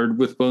really hard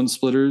with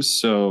Bonesplitters.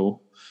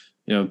 So,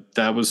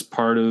 that was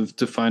part of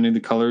defining the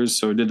colors.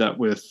 So I did that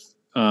with,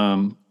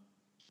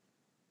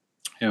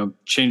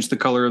 change the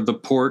color of the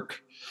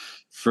pork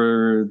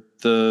for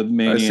the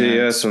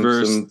maniacs.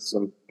 I see,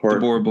 some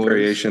pork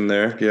variation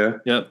there. Yeah.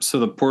 Yep. So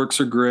the porks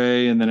are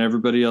gray, and then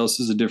everybody else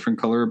is a different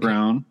color of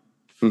brown.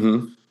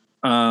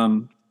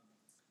 And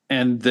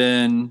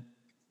then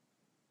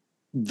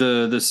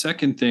the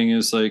second thing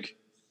is like,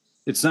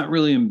 it's not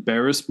really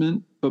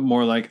embarrassment, but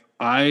more like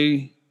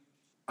I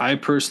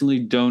personally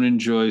don't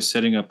enjoy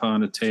setting up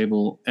on a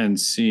table and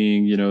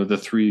seeing, the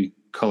 3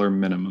 color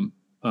minimum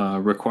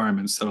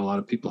requirements that a lot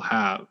of people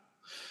have,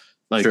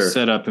 like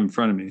set up in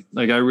front of me.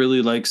 Like I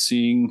really like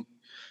seeing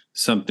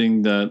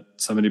something that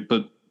somebody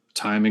put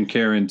time and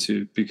care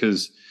into,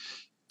 because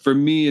for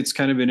me, it's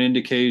kind of an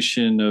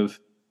indication of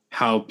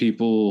how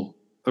people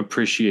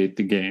appreciate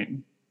the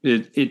game.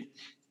 It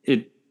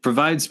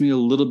provides me a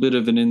little bit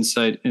of an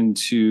insight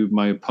into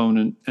my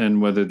opponent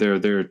and whether they're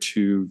there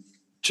to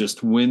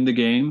just win the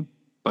game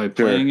by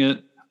playing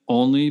it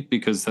only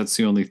because that's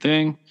the only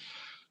thing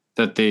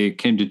that they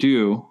came to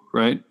do,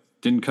 right?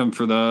 Didn't come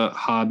for the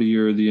hobby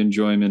or the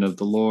enjoyment of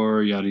the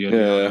lore, yada, yada,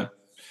 yada.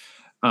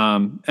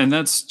 And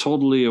that's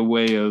totally a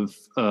way of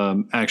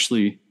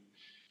actually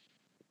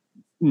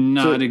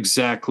not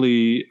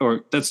exactly,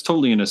 or that's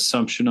totally an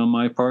assumption on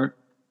my part.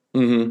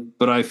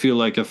 But I feel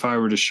like if I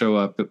were to show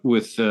up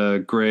with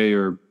gray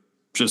or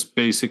just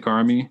basic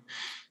army,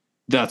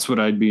 that's what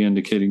I'd be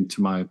indicating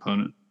to my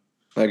opponent.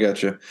 I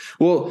gotcha.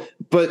 Well,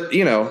 but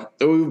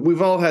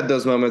we've all had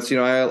those moments.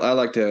 I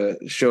like to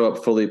show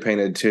up fully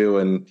painted too,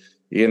 and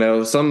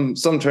some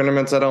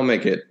tournaments I don't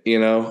make it.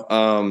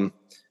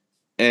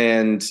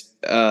 And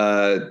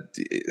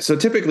so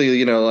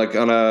typically, like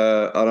on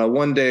a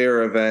one day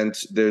or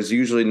event, there's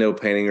usually no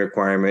painting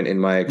requirement in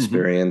my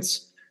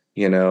experience.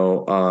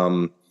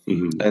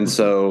 And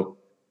so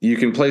you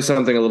can play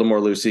something a little more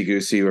loosey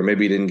goosey, or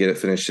maybe you didn't get it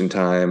finished in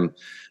time.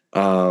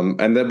 But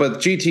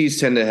GTs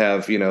tend to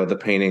have, the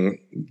painting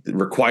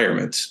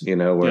requirements,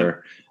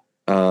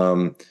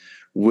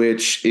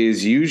 which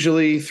is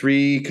usually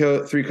three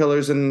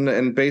colors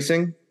and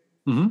basing.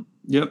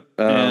 Yep.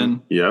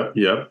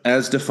 Yep.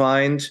 As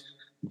defined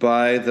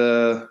by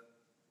the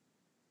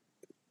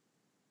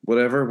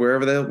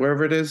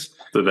wherever it is.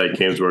 That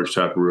Games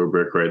Workshop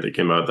rubric, right? That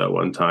came out that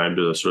one time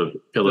to sort of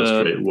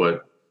illustrate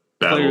what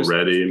battle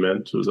ready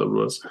meant. Was that what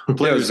it was? It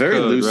was very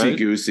loosey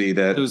goosey,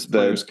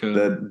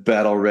 that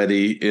battle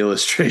ready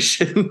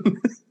illustration.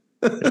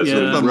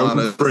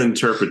 Room for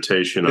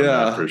interpretation on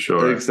that for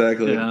sure.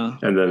 Exactly. Yeah.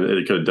 And then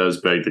it does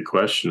beg the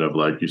question of,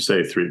 like you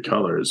say, 3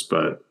 colors,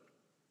 but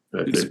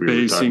I it's think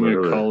basing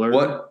a color.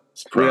 What?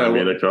 It's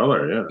priming a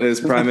color, yeah.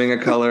 It's priming a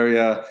color,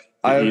 yeah.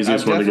 The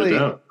easiest one to get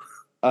down.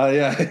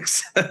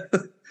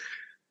 Exactly.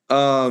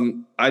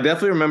 I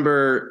definitely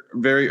remember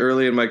very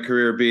early in my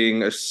career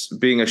being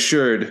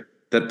assured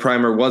that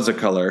primer was a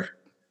color.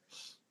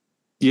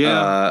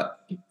 Yeah.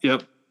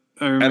 Yep.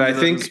 I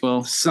think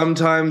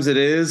sometimes it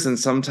is and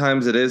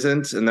sometimes it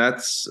isn't. And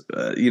that's,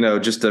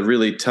 just a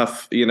really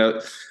tough,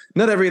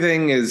 not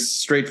everything is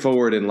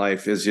straightforward in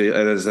life, as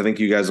I think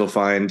you guys will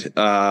find.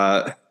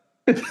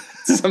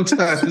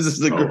 Sometimes it's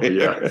the gray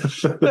area.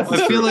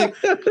 I feel like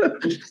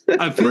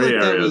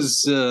that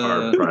was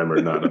our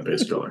primer, not a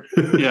base color.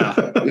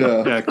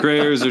 Yeah. Gray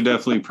areas are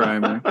definitely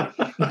primer,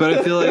 but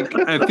I feel like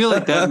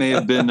that may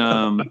have been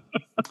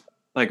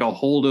like a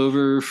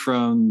holdover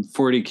from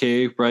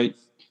 40K, right?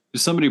 If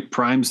somebody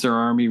primes their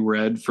army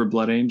red for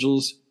Blood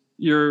Angels,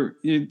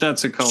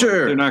 that's a color.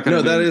 Sure, they're not going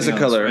to. No, that is a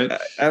color. Right?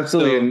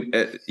 Absolutely,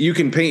 and you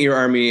can paint your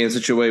army in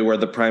such a way where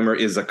the primer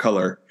is a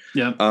color.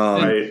 Yeah,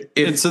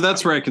 and so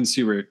that's where I can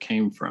see where it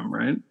came from,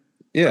 right?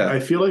 Yeah, I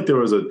feel like there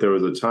was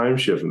a time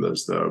shift in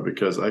this though,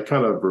 because I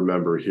kind of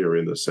remember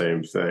hearing the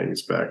same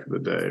things back in the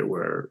day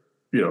where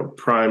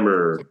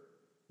primer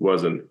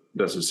wasn't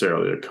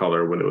necessarily a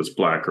color when it was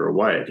black or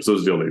white, because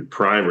those are the only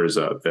primers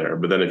out there.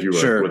 But then if you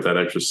went with that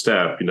extra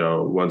step,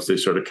 once they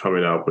started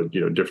coming out with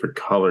different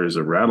colors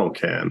of rattle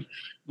can,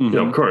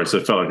 of course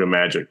it felt like a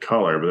magic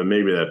color, but then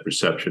maybe that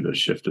perception has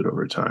shifted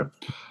over time.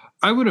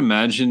 I would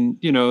imagine,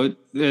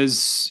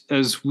 as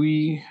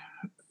we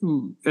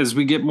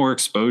get more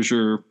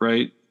exposure,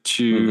 right,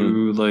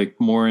 to like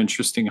more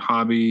interesting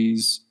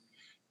hobbies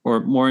or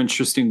more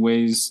interesting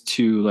ways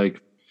to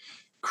like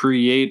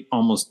create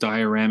almost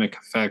dioramic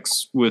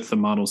effects with the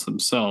models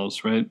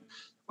themselves, right?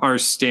 Our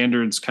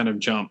standards kind of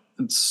jump.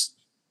 It's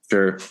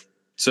sure.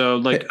 So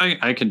like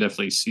I can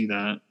definitely see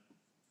that.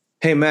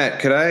 Hey Matt,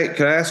 could I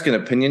ask an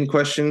opinion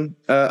question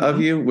of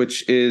you,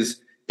 which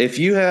is, if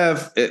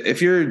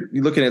you're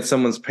looking at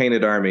someone's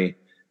painted army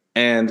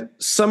and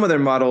some of their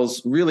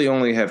models really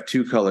only have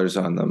 2 colors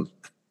on them,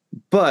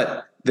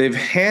 but they've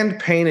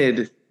hand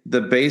painted the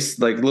base,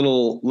 like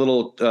little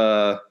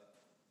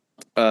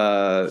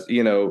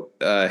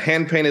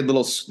hand painted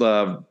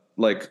little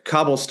like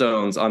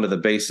cobblestones onto the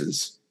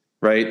bases,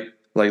 right?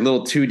 Like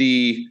little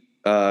 2D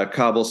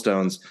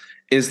cobblestones.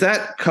 Is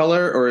that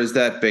color or is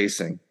that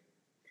basing?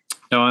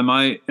 Now, am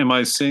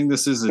I saying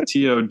this as a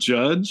TO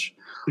judge?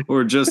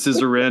 Or just as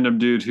a random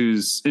dude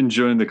who's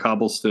enjoying the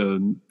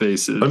cobblestone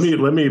bases?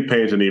 Let me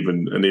paint an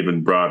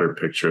even broader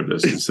picture of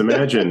this. Just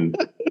imagine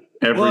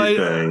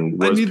everything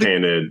was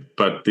painted,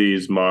 but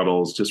these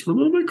models just were a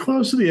little bit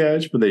close to the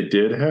edge, but they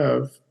did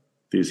have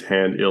these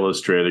hand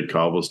illustrated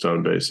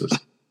cobblestone bases.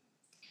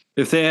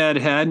 If they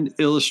had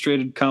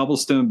illustrated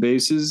cobblestone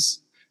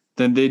bases,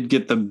 then they'd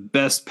get the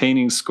best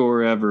painting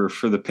score ever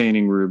for the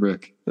painting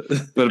rubric.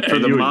 But for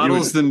the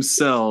models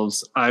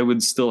themselves, I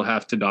would still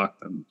have to dock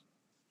them.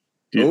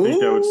 Do you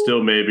think that would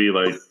still maybe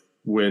like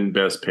win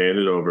best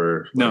painted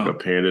over like a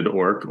painted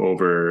orc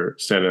over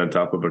standing on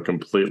top of a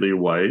completely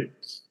white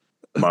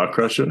Maw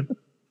Crusher?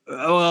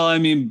 Well, I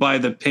mean, by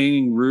the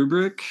painting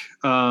rubric,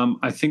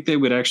 I think they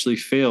would actually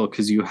fail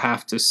because you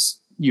have to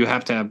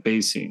have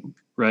basing,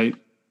 right?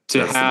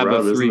 To have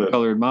a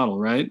 3-colored model,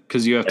 right?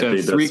 Because you have to have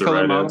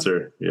 3-color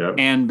model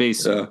and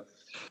basing. Yeah.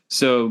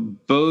 So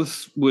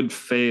both would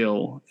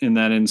fail in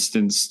that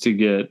instance to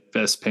get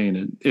best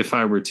painted if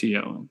I were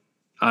TOing.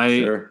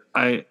 I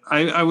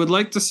would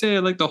like to say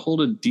I'd like to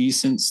hold a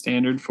decent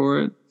standard for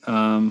it.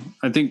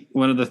 I think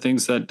one of the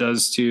things that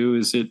does too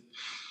is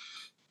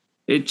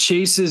it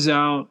chases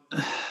out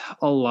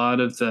a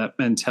lot of that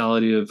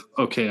mentality of,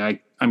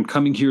 okay, I'm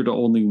coming here to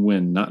only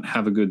win, not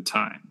have a good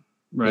time,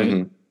 right?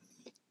 Mm-hmm.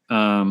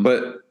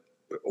 But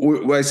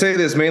I say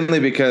this mainly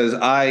because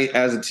I,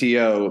 as a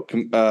TO,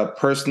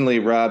 personally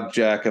robbed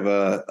Jack of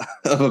a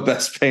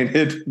best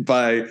painted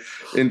by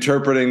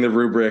interpreting the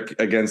rubric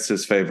against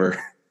his favor.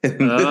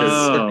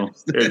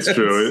 It's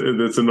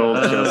true. It's an old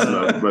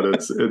chestnut, but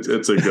it's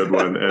a good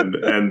one.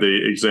 And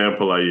the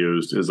example I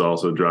used is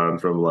also drawn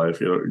from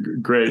life.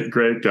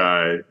 Great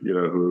guy.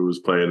 Who was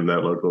playing in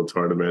that local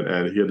tournament,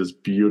 and he had this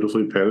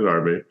beautifully painted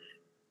army,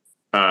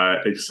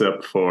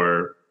 except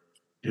for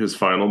his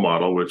final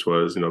model, which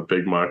was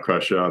big Maw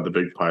Crusher on the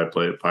big pie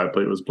plate. Pie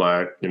plate was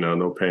black.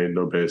 No paint,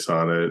 no base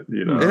on it.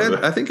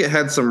 I think it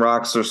had some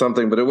rocks or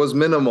something, but it was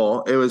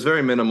minimal. It was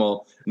very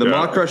minimal. The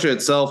Maw Crusher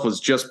itself was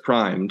just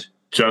primed.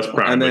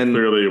 And then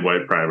clearly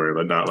white primer,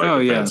 but not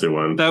like fancy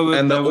one.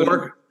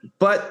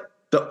 But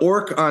the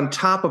orc on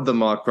top of the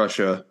Maw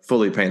Crusher,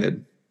 fully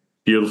painted,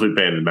 beautifully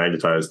painted,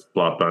 magnetized,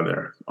 plopped on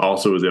there.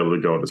 Also was able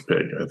to go on his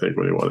pig, I think,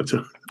 when he wanted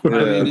to.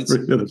 I mean,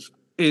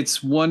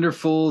 it's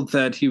wonderful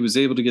that he was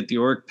able to get the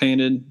orc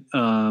painted.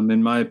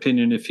 In my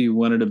opinion, if he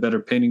wanted a better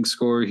painting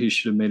score, he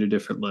should have made a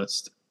different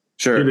list.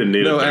 Sure, he didn't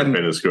need a better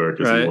painting score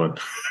because he won.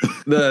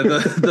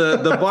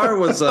 The bar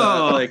was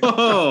the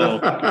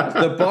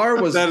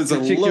bar was that is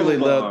particularly a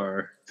low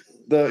bar.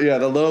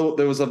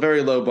 There was a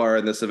very low bar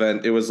in this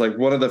event. It was like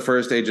one of the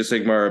first Age of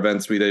Sigmar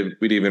events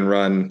we'd even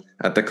run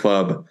at the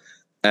club,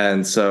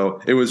 and so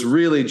it was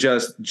really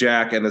just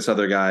Jack and this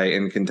other guy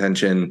in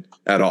contention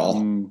at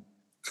all.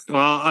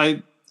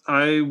 Well,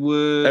 I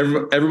would.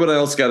 Everybody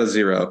else got a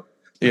 0.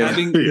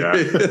 Having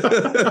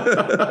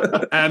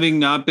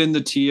not been the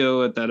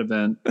TO at that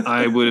event,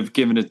 I would have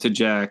given it to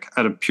Jack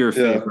out of pure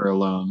favor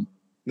alone.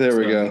 There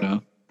we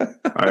go.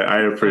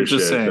 I appreciate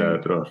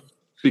that.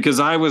 Because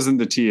I wasn't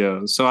the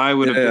TO, so I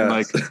would have been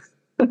like,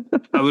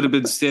 I would have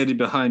been standing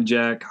behind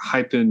Jack,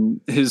 hyping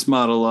his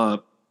model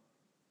up,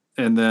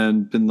 and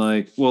then been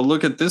like, "Well,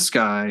 look at this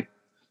guy.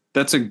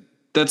 That's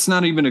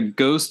not even a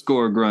ghost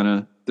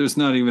Gorgrunna. There's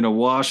not even a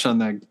wash on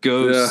that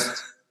ghost."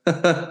 Yeah.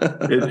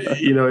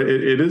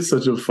 It is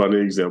such a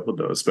funny example,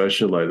 though,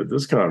 especially in light of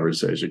this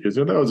conversation, because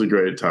that was a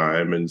great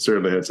time and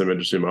certainly had some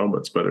interesting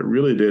moments, but it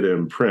really did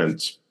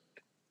imprint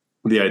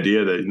the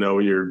idea that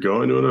when you're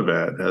going to an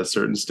event that has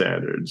certain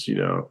standards,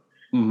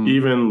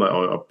 even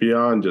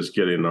beyond just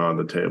getting on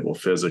the table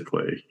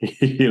physically,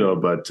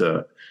 but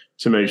to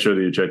make sure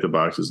that you check the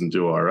boxes and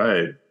do all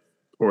right,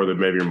 or that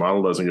maybe your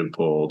model doesn't get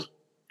pulled.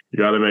 You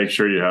got to make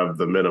sure you have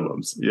the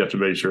minimums. You have to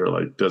make sure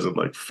it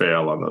doesn't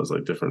fail on those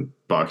different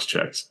box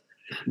checks.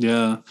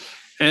 Yeah,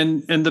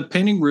 and the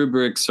painting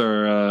rubrics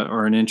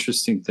are an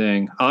interesting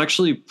thing. I'll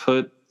actually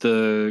put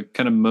the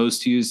kind of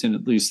most used in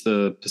at least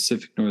the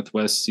Pacific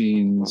Northwest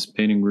scenes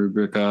painting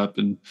rubric up,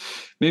 and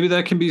maybe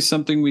that can be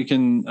something we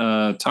can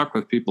talk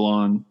with people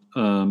on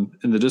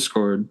in the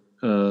Discord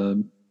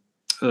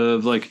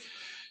of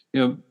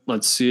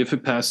let's see if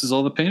it passes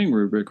all the painting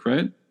rubric,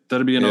 right?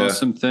 That'd be an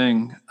awesome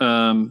thing.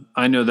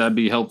 I know that'd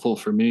be helpful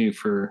for me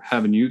for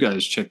having you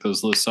guys check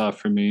those lists off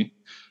for me.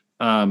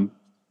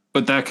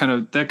 But that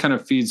kind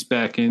of feeds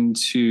back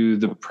into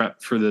the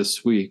prep for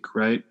this week,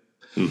 right?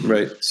 Mm-hmm.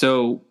 Right.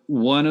 So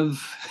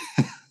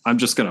I'm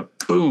just gonna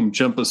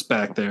jump us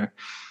back there.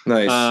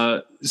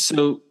 Nice.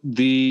 So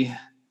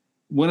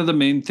one of the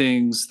main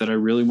things that I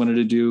really wanted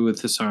to do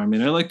with this army,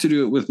 and I like to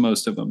do it with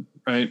most of them,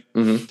 right?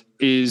 Mm-hmm.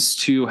 Is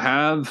to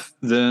have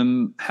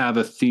them have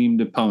a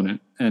themed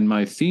opponent. And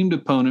my themed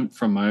opponent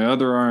from my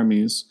other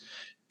armies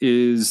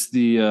is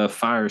the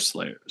Fire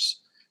Slayers,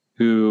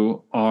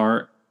 who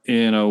are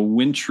in a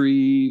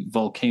wintry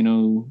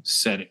volcano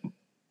setting.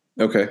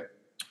 Okay.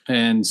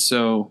 And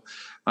so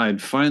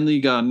I'd finally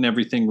gotten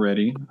everything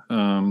ready.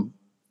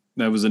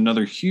 That was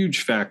another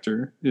huge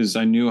factor, is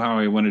I knew how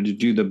I wanted to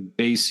do the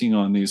basing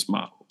on these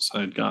models. I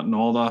had gotten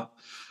all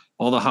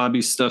the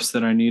hobby stuffs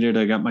that I needed.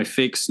 I got my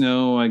fake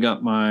snow. I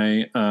got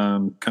my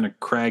kind of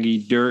craggy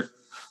dirt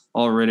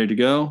all ready to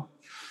go.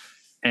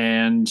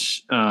 And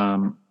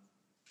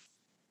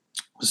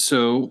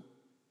so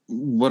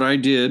what I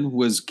did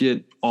was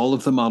get all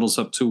of the models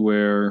up to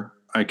where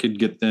I could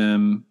get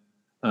them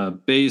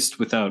based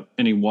without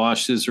any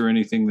washes or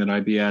anything that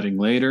I'd be adding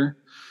later.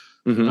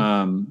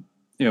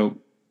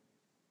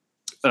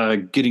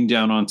 Getting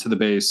down onto the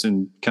base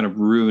and kind of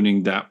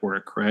ruining that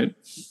work, right?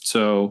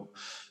 So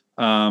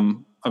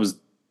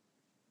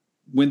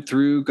went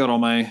through, got all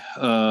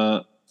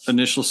my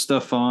initial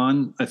stuff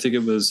on. I think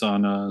it was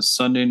on a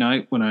Sunday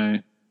night when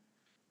I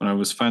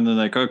was finally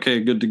like, okay,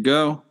 good to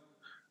go.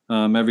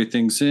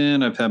 Everything's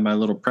in. I've had my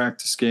little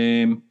practice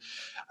game.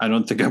 I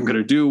don't think I'm going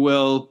to do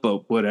well,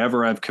 but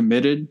whatever, I've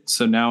committed.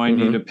 So now I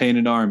need a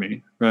painted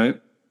army,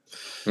 right?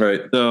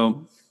 Right.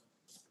 So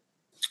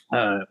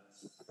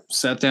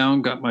sat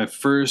down, got my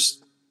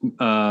first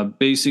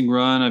basing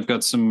run. I've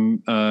got some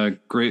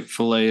great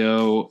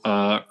Phileo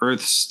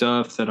earth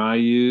stuff that I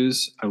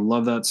use. I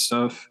love that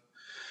stuff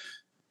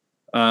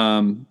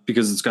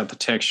because it's got the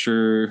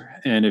texture.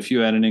 And if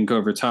you add an ink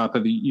over top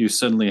of it, you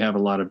suddenly have a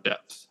lot of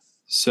depth.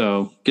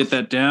 So get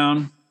that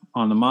down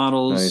on the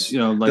models.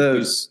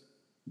 Nice.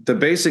 The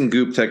basing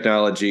goop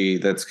technology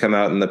that's come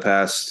out in the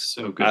past,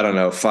 I don't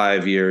know,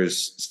 5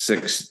 years,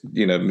 6,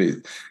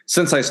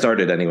 since I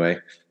started anyway.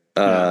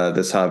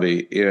 This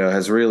hobby,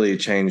 has really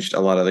changed a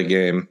lot of the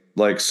game.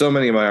 Like so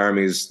many of my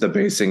armies, the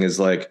basing is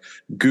like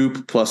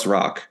goop plus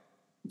rock.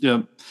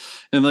 Yep.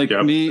 And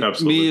me,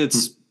 it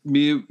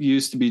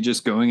used to be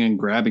just going and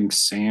grabbing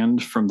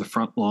sand from the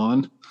front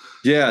lawn.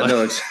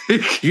 Yeah, you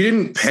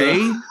didn't pay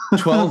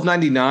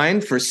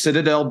 $12.99 for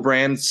Citadel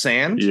brand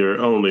sand.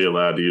 You're only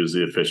allowed to use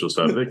the official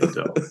stuff. They can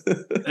tell.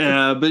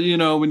 Yeah, but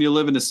when you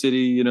live in a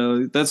city,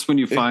 that's when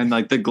you find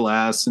like the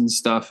glass and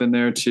stuff in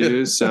there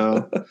too.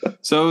 So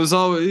it was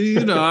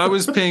always, I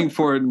was paying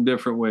for it in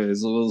different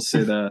ways. We'll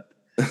say that.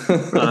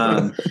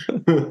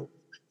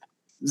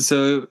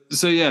 So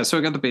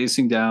I got the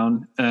basing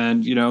down,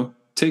 and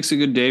takes a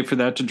good day for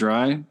that to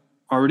dry.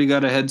 Already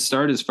got a head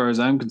start as far as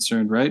I'm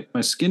concerned, right?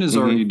 My skin is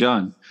already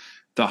done.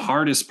 The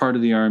hardest part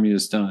of the army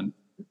is done.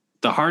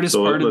 The hardest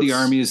part of the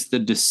army is the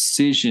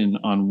decision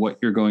on what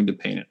you're going to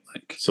paint it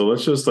like. So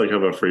let's just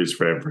have a freeze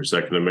frame for a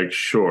second to make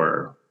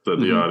sure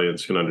that the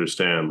audience can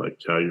understand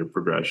how your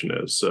progression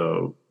is.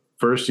 So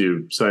first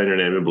you sign your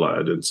name in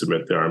blood and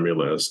submit the army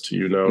list.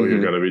 You're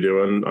going to be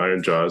doing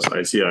Iron Jaws,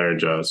 Icy Iron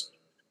Jaws.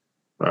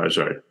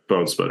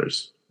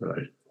 Bonesplitters.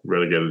 Right.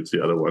 Relegated to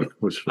the other one,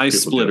 which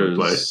Ice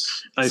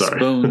Splitters. Ice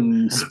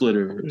Bone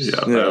Splitters.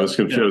 I was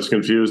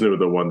confusing it with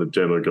the one that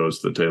generally goes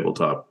to the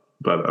tabletop.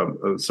 But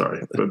I'm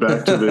sorry. But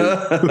back to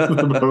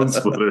the Bone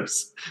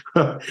Splitters.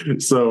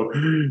 So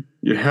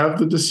you have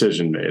the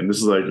decision made. This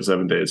is like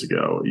 7 days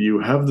ago.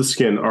 You have the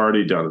skin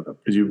already done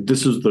because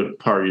this is the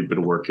part you'd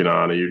been working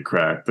on and you'd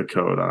cracked the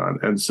code on,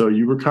 and so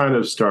you were kind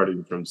of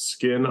starting from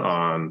skin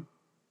on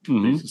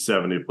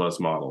 70 plus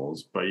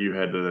models, but you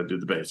had to do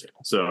the basic.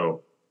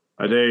 So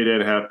a day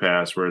and a half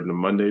passed. We're in the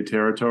Monday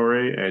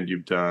territory, and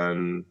you've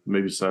done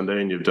maybe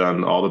Sunday, and you've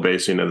done all the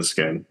basing of the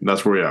skin.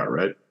 That's where we are,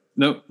 right?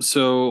 Nope.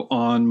 So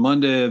on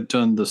Monday, I've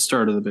done the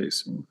start of the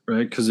basing,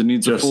 right? Because it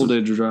needs a full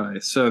day to dry.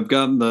 So I've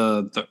gotten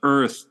the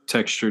earth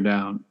texture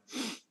down,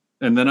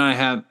 and then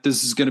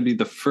this is going to be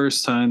the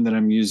first time that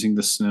I'm using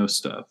the snow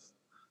stuff.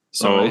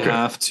 So I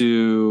have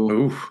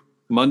to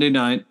Monday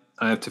night.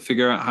 I have to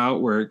figure out how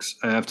it works.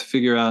 I have to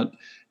figure out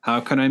how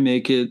can I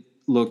make it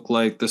look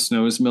like the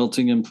snow is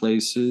melting in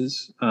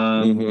places.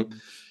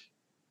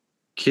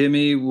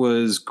 Kimmy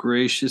was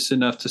gracious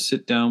enough to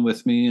sit down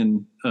with me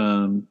and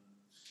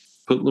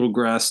put little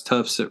grass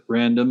tufts at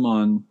random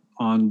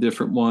on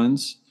different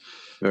ones.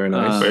 Very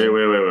nice.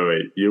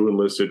 Wait. You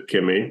enlisted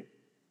Kimmy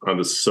on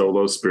the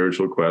solo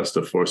spiritual quest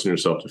of forcing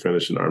yourself to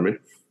finish an army?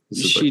 This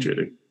is like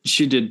cheating.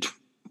 She did.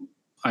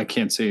 I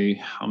can't say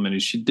how many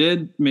she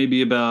did.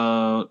 Maybe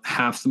about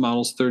half the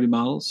models, 30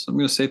 models. I'm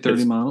going to say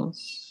 30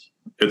 models.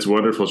 It's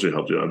wonderful she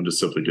helped you. I'm just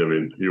simply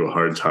giving you a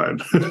hard time.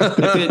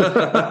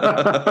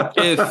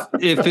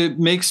 if it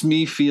makes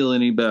me feel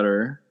any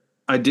better,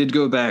 I did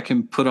go back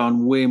and put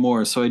on way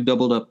more, so I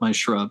doubled up my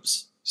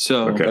shrubs.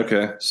 So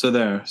okay. So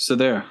there.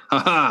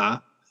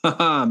 Ha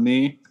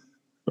me.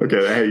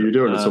 Okay, hey, you're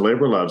doing it. So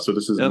Labor Love. So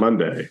this is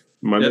Monday.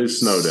 Monday's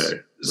snow day.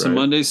 Right? So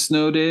Monday's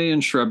snow day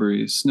and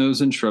shrubberies,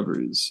 snows and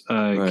shrubberies.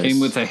 I came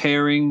with a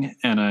herring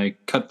and I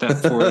cut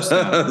that forest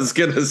out. I was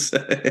gonna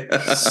say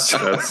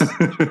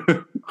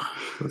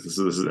this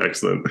is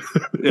excellent.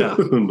 Yeah,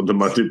 the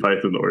Monty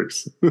Python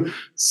orcs.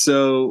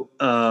 So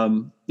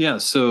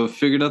so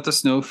figured out the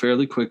snow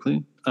fairly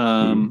quickly.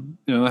 I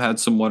had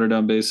some watered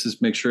down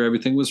bases, make sure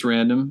everything was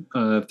random.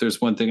 If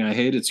there's one thing I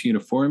hate, it's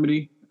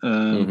uniformity.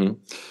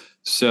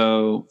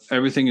 So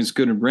everything is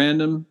good and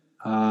random.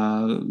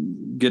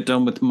 Get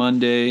done with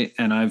Monday,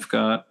 and I've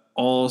got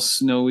all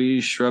snowy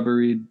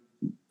shrubbery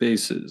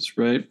bases,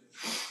 right?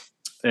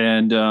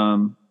 And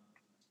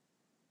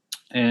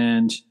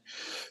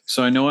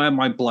so I know I have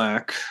my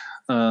black,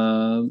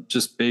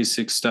 just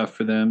basic stuff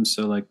for them.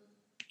 So like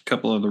a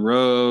couple of the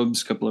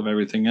robes, a couple of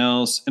everything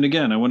else. And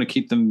again, I want to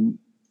keep them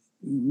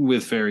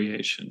with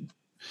variation.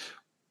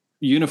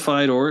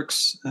 Unified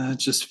orcs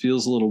just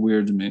feels a little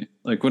weird to me.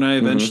 Like when I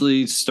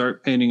eventually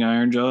start painting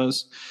Iron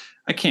Jaws,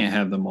 I can't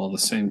have them all the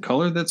same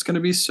color. That's going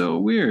to be so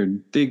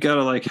weird. They got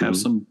to have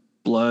some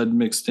blood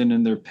mixed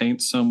in their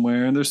paint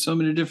somewhere. And there's so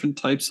many different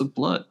types of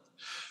blood,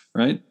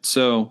 right?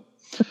 So,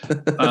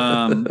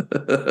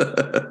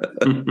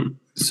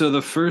 so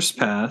the first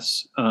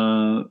pass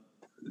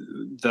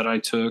that I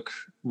took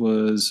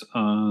was,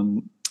 I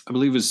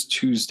believe it was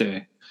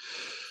Tuesday.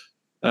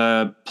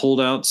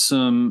 Pulled out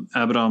some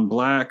Abaddon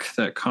Black.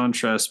 That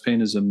contrast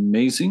paint is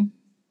amazing.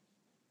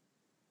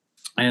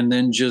 And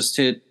then just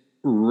hit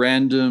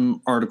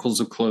random articles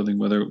of clothing,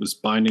 whether it was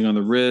binding on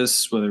the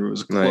wrists, whether it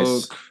was a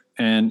cloak,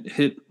 and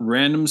hit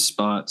random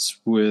spots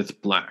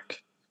with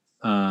black.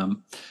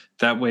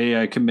 That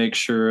way I can make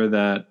sure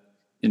that,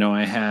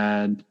 I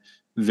had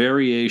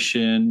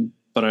variation,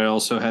 but I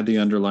also had the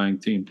underlying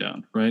theme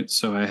down, right?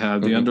 So I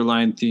have the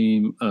underlying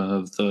theme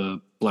of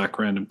the black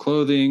random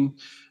clothing.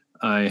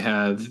 I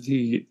have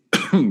the,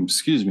 the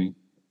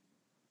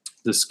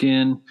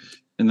skin,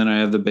 and then I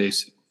have the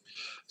basic.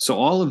 So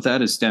all of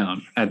that is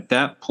down. At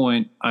that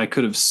point, I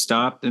could have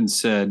stopped and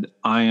said,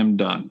 I am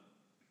done.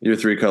 You're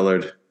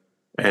 3-colored.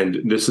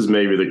 And this is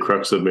maybe the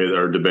crux of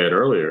our debate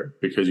earlier,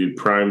 because you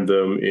primed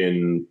them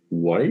in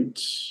white.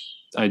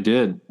 I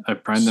did. I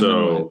primed them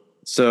in white.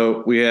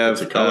 So we have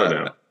it's a color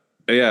now.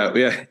 Yeah.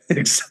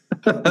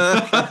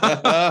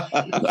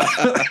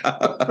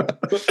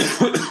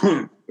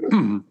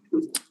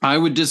 I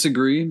would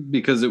disagree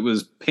because it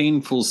was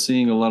painful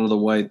seeing a lot of the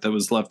white that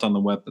was left on the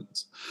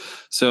weapons.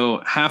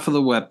 So half of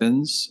the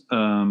weapons,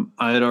 I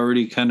had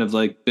already kind of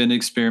like been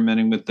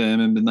experimenting with them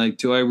and been like,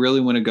 do I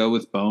really want to go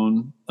with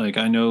bone? Like,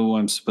 I know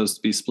I'm supposed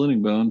to be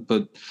splitting bone,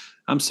 but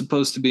I'm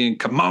supposed to be in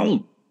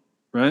Kamon,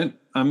 right?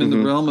 I'm in the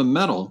realm of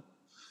metal.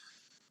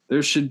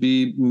 There should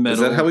be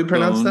metal. Is that how we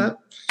pronounce that?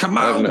 Come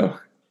on. I don't know.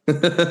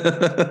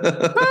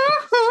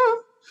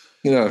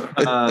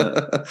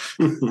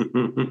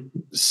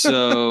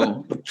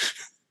 So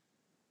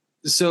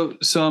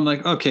I'm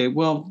like, okay,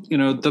 well,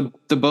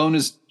 the bone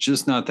is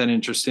just not that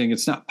interesting.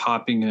 It's not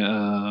popping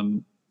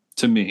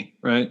to me,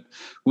 right?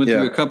 Went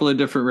through a couple of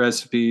different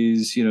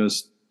recipes,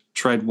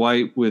 tried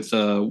white with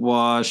a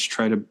wash,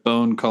 tried a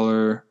bone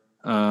color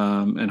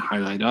and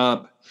highlight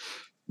up.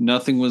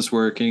 Nothing was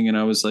working. And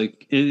I was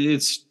like,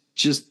 it's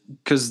just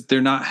because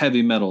they're not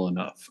heavy metal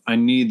enough. I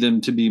need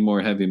them to be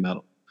more heavy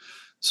metal.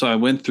 So I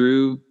went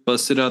through,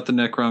 busted out the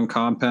Necron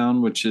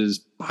Compound, which is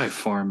by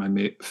far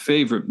my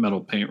favorite metal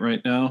paint right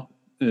now.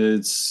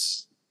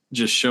 It's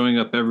just showing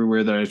up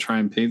everywhere that I try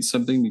and paint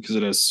something because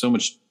it has so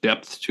much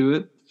depth to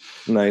it.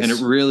 Nice. And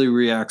it really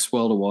reacts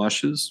well to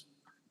washes.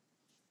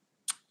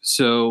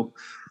 So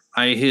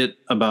I hit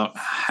about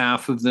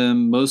half of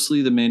them,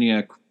 mostly the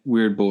Maniac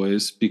Weird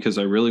Boys, because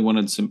I really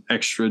wanted some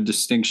extra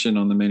distinction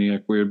on the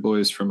Maniac Weird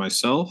Boys for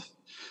myself.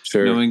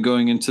 Sure. Knowing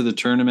going into the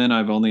tournament,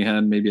 I've only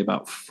had maybe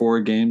about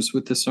 4 games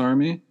with this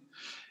army.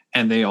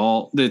 And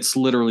it's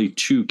literally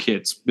 2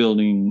 kits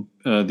building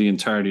the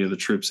entirety of the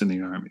troops in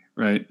the army,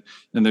 right?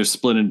 And they're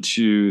split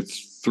into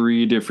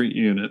 3 different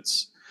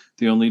units.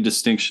 The only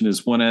distinction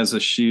is one has a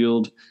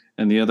shield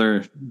and the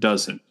other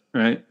doesn't,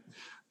 right?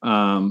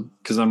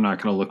 Because I'm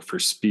not going to look for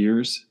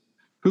spears.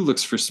 Who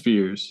looks for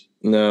spears?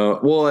 No.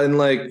 Well, and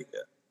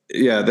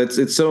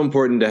it's so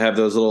important to have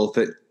those little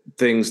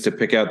things to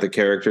pick out the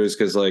characters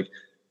because,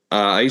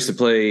 I used to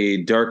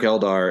play Dark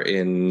Eldar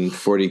in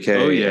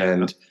 40K,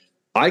 and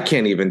I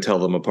can't even tell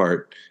them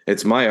apart.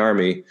 It's my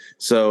army.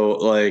 So,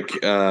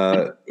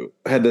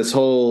 had this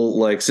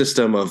whole,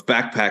 system of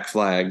backpack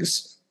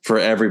flags for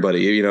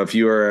everybody. If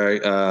you were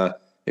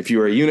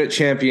a unit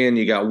champion,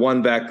 you got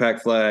 1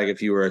 backpack flag.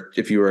 If you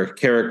were a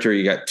character,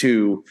 you got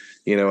 2.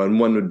 And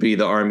one would be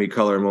the army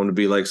color, and one would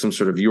be some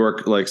sort of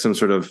York, some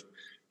sort of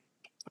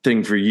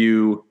thing for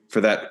you for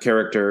that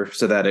character,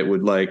 so that it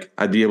would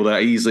I'd be able to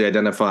easily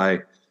identify.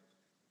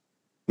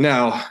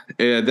 Now,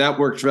 that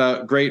worked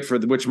out great for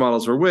which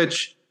models were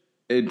which.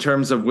 In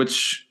terms of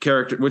which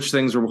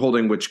things were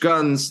holding which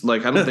guns, I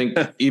don't think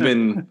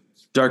even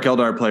Dark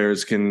Eldar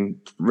players can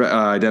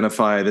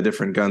identify the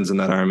different guns in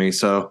that army.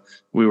 So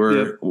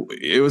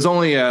it was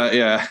only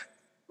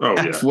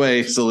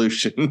halfway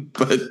solution,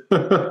 but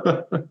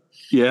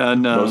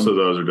most of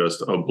those are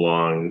just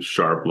oblong,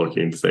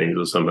 sharp-looking things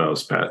that somehow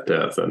spat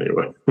death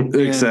anyway.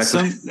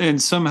 Exactly,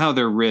 and somehow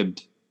they're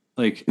ribbed.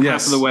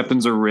 Half of the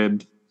weapons are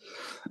ribbed.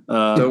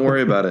 Don't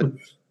worry about it.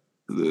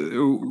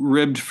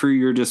 Ribbed for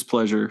your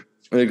displeasure.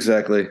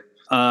 Exactly.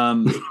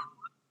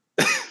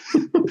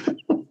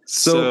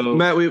 So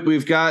Matt,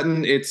 we've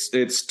gotten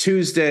it's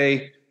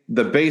Tuesday.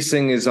 The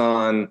basing is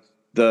on.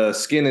 The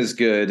skin is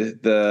good.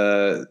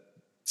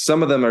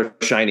 Some of them are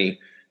shiny,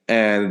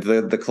 and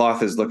the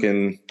cloth is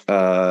looking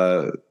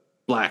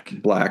black. Yep.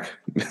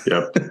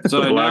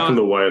 So the black and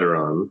the white are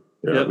on.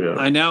 Yep.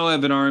 I now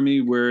have an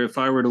army where if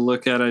I were to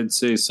look at it, I'd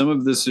say some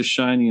of this is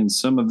shiny and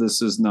some of this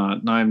is not.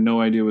 And I have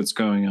no idea what's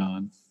going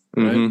on.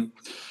 Right?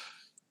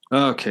 Mm-hmm.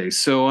 Okay.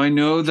 So I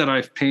know that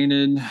I've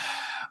painted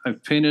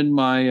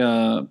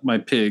my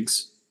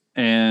pigs,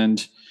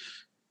 and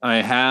I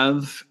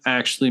have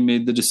actually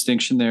made the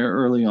distinction there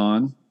early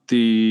on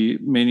the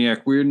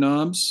Maniac Weird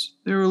Knobs,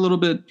 they're a little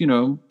bit,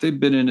 they've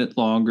been in it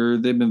longer.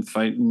 They've been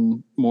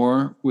fighting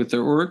more with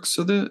their orcs,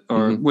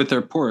 with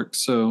their pork.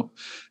 So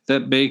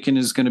that bacon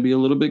is going to be a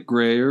little bit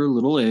grayer, a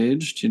little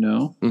aged,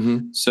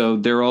 So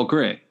they're all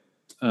gray,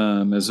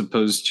 as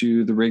opposed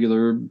to the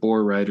regular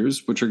boar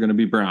riders, which are going to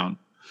be brown.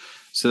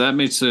 So that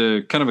makes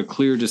a kind of a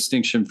clear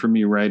distinction for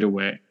me right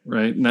away,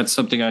 right? And that's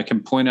something I can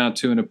point out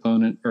to an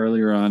opponent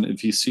earlier on.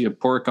 If you see a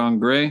pork on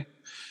gray,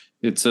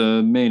 it's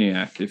a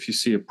Maniac. If you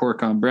see a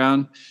pork on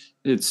brown,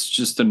 it's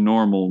just a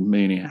normal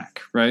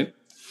Maniac, right?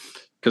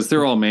 Because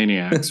they're all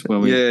Maniacs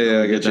when we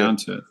get down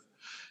to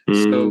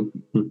it.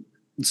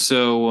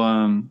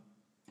 So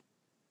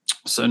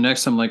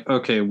next I'm like,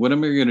 okay, what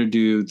am I going to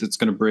do that's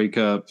going to break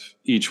up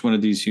each one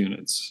of these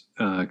units?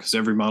 Because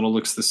every model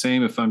looks the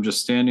same if I'm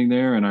just standing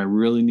there, and I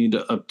really need to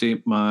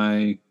update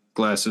my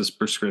glasses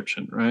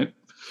prescription, right?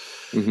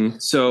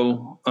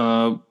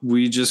 So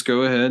we just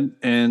go ahead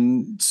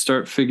and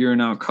start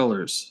figuring out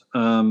colors.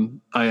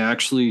 I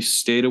actually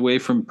stayed away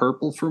from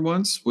purple for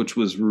once, which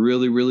was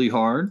really, really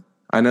hard.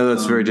 I know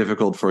that's very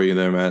difficult for you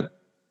there, Matt.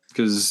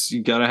 Because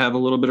you got to have a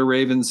little bit of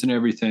ravens and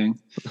everything.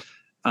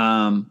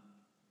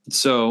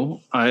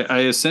 So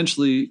I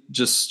essentially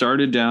just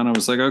started down. I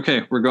was like,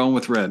 okay, we're going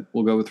with red.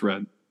 We'll go with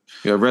red.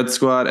 Yeah, red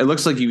squad. It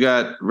looks like you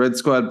got red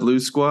squad, blue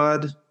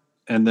squad.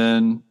 And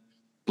then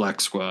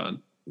black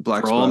squad.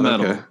 Black squad. All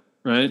metal, okay.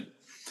 Right?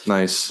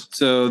 Nice.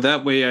 So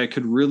that way I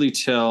could really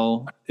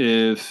tell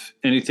if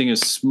anything is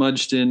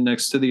smudged in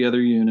next to the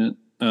other unit,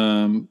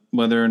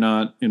 whether or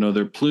not,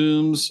 they're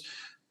plumes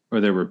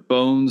or there were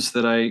bones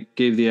that I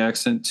gave the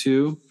accent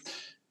to.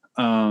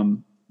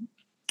 And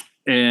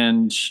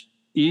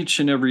each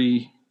and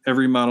every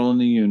model in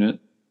the unit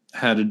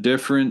had a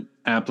different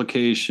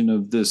application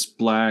of this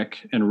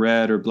black and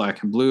red or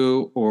black and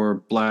blue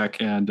or black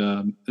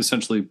and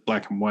essentially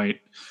black and white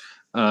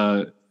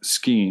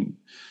scheme.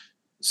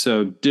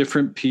 So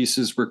different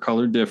pieces were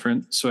colored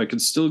different. So I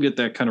could still get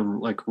that kind of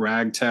like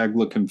ragtag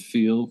look and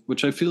feel,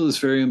 which I feel is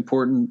very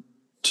important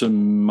to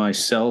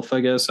myself, I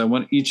guess. I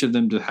want each of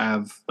them to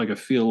have like a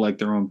feel like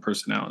their own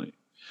personality.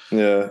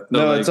 Yeah. So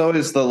no, it's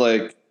always the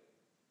like,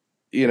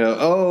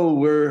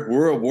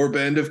 we're a war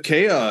band of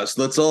chaos.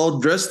 Let's all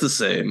dress the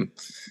same.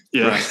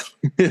 Yeah.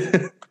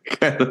 Right.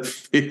 Kind of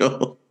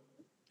feel.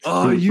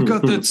 Oh, you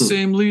got that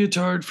same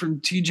leotard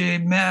from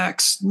TJ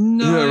Maxx.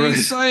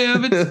 Nice. Yeah, right. I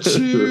have it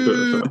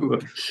too.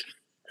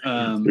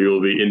 We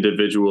will be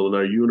individual in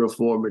our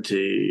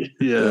uniformity.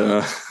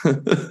 Yeah.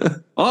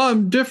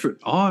 I'm different.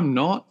 I'm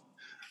not.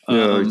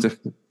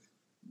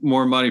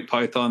 More Monty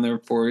Python there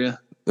for you.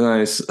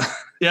 Nice.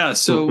 Yeah.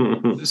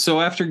 So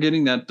after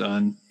getting that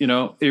done,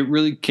 it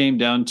really came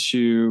down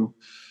to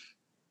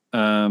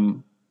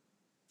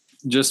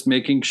just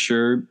making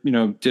sure,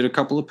 did a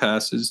couple of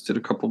passes, did a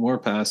couple more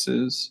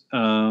passes.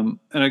 And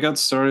I got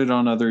started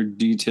on other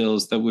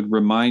details that would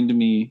remind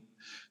me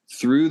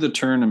through the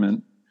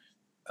tournament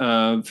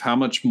of how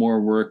much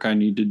more work I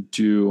need to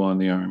do on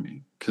the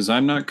army. Because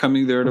I'm not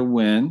coming there to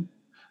win.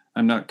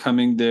 I'm not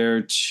coming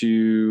there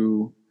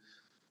to,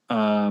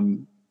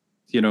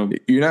 you're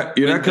not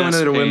coming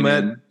there to win,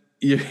 Matt.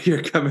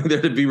 You're coming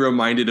there to be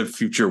reminded of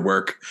future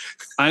work.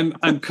 I'm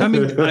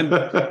coming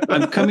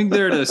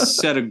there to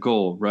set a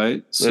goal,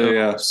 right?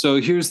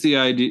 So here's the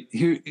idea.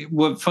 Here,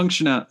 what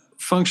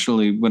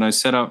functionally when I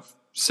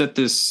set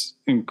this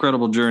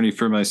incredible journey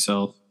for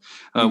myself,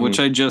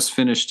 which I just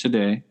finished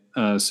today.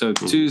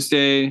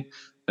 Tuesday,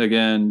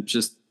 again,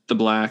 just the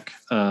black.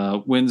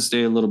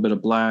 Wednesday, a little bit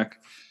of black.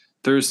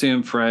 Thursday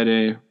and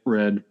Friday,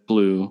 red,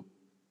 blue.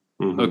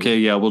 Okay,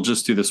 yeah, we'll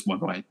just do this one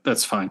white.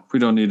 That's fine. We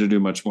don't need to do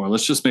much more.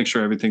 Let's just make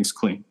sure everything's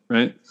clean,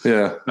 right?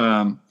 Yeah.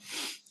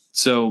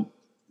 So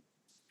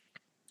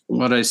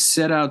what I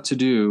set out to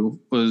do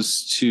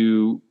was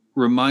to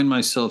remind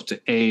myself to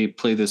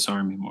play this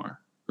army more,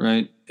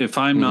 right? If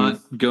I'm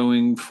not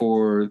going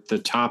for the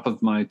top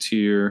of my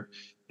tier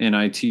in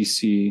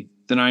ITC,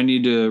 then I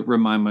need to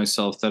remind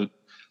myself that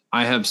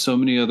I have so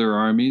many other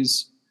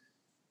armies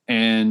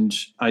and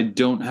I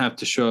don't have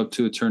to show up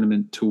to a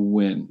tournament to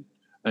win.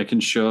 I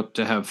can show up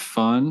to have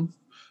fun,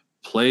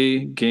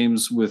 play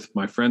games with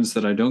my friends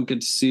that I don't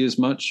get to see as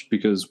much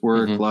because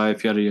work,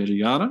 life, yada, yada,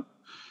 yada.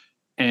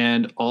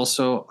 And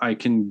also I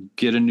can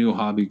get a new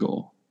hobby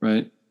goal,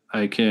 right?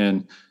 I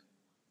can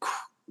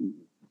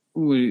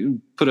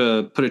put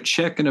a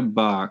check in a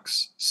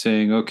box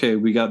saying, okay,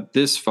 we got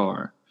this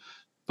far,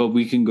 but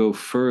we can go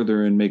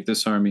further and make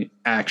this army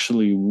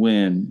actually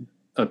win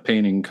a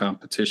painting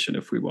competition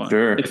if we want.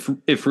 Sure.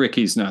 If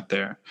Ricky's not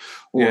there,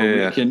 or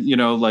we can,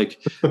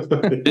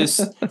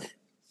 this.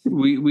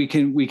 We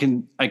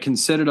can. I can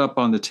set it up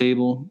on the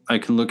table. I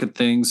can look at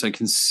things. I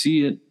can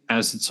see it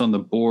as it's on the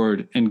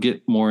board and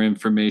get more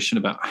information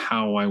about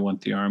how I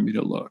want the army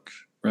to look.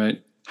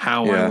 Right.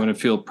 How I want to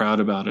feel proud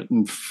about it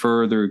in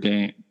further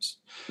games.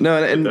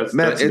 No, and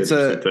Matt, it's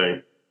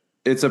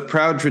a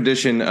proud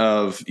tradition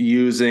of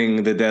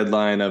using the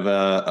deadline of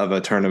a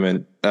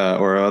tournament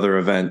or other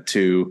event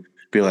to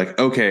be like,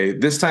 okay,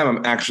 this time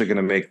I'm actually going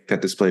to make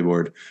that display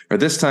board, or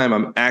this time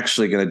I'm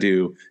actually going to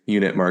do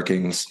unit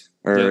markings,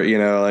 or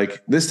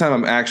like this time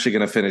I'm actually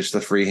going to finish the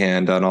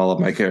freehand on all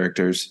of my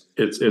characters.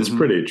 It's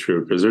pretty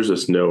true, because there's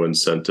just no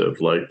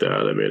incentive like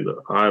that. I mean,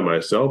 I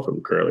myself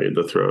am currently in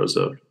the throes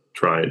of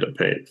trying to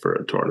paint for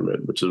a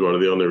tournament, which is one of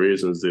the only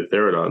reasons the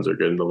Therodons are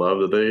getting the love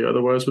that they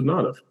otherwise would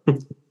not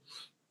have.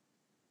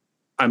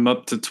 I'm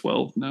up to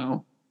 12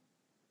 now.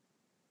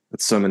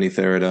 That's so many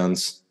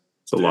Therodons.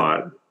 It's a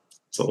lot.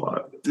 It's a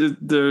lot.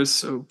 They're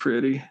so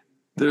pretty.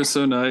 They're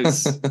so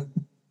nice.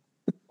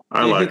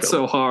 I like it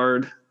so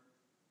hard.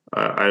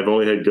 I've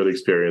only had good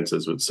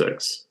experiences with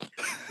 6.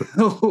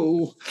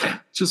 Oh,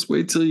 just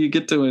wait till you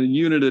get to a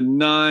unit of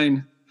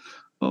 9.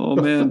 Oh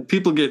man,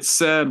 people get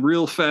sad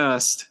real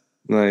fast.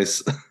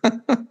 Nice.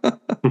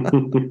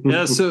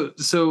 Yeah.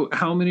 So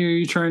how many are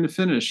you trying to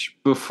finish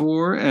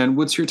before, and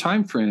what's your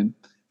time frame?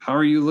 How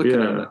are you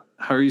looking at it?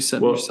 How are you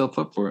setting yourself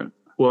up for it?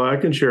 Well, I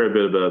can share a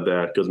bit about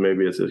that, because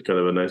maybe it's kind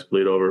of a nice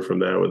bleed over from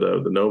that with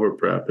the Nova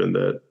prep, in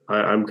that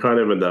I'm kind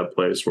of in that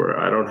place where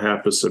I don't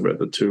have to submit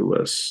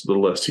the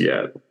list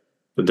yet.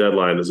 The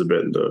deadline is a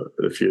bit in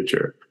the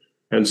future.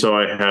 And so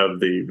I have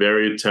the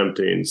very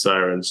tempting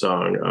siren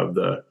song of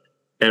the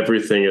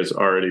everything is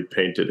already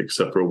painted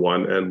except for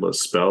one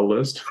endless spell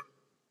list,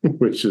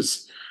 which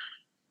is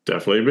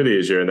definitely a bit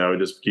easier. And I would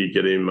just keep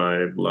getting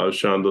my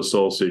Laoshan the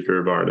Soul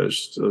Seeker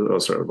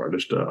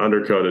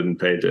undercoated and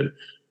painted.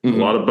 Mm-hmm.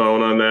 A lot of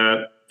bone on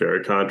that,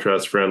 very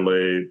contrast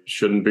friendly,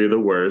 shouldn't be the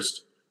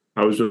worst.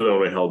 I was really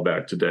only held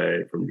back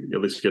today from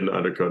at least getting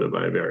undercoated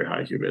by a very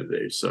high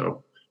humidity.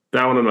 So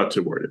that one I'm not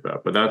too worried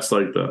about, but that's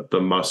like the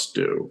must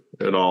do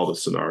in all the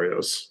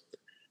scenarios.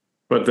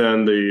 But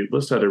then the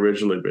list I'd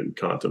originally been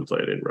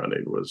contemplating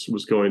running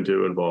was going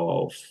to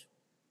involve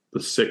the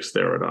 6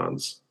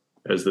 Therodons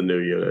as the new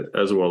unit,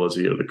 as well as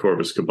the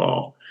Corvus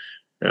Cabal.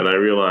 And I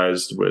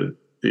realized with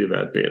the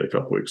event being a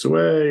couple weeks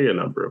away, a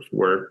number of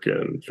work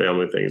and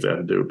family things I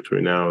have to do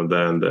between now and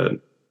then, that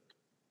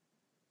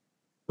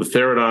the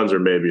Therodons are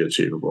maybe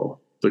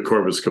achievable. The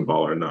Corvus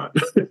Cabal are not.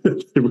 They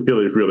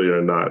really, really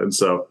are not. And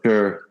so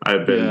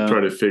I've been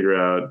trying to figure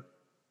out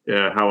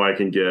how I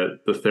can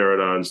get the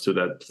Therodons to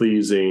that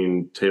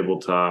pleasing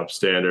tabletop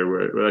standard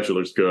where it actually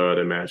looks good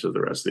and matches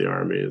the rest of the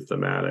army, is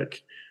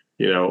thematic,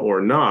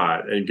 or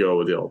not, and go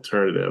with the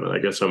alternative. And I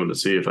guess I'm going to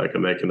see if I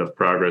can make enough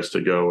progress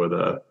to go with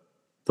the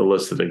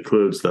list that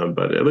includes them,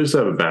 but at least I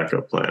have a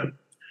backup plan.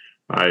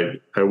 I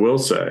will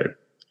say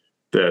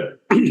that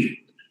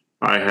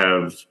I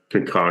have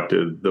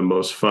concocted the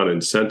most fun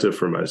incentive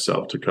for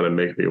myself to kind of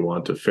make me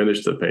want to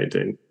finish the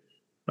painting,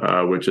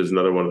 which is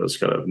another one of those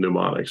kind of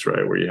mnemonics,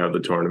 right? Where you have the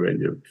tournament,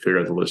 you figure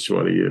out the list you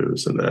want to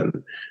use, and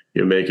then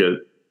you make it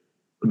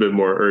a bit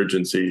more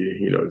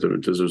urgency,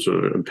 to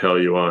sort of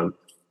impel you on.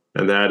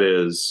 And that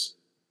is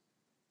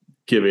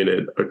giving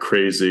it a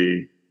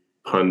crazy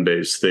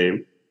pun-based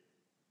theme.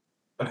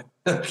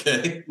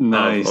 Okay.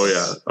 Nice.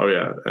 Oh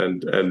yeah.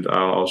 And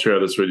I'll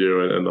share this with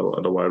you in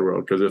the wide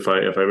world, because if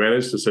I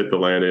manage to stick the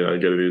landing on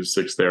getting these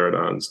 6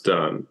 Therodons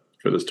done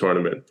for this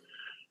tournament,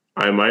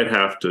 I might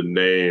have to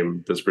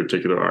name this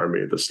particular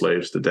army the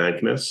Slaves to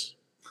Dankness.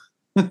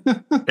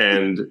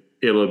 And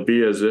it'll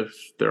be as if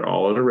they're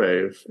all at a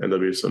rave, and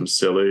there'll be some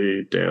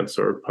silly dance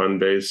or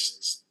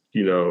pun-based,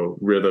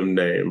 rhythm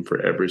name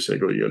for every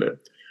single unit.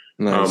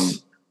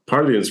 Nice.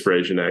 Part of the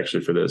inspiration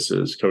actually for this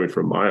is coming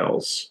from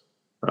Miles,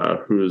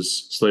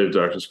 whose Slave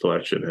Darkness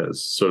collection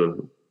has sort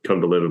of come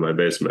to live in my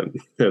basement.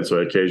 And so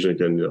I occasionally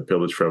can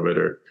pillage from it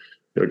or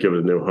give it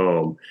a new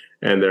home.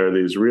 And there are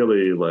these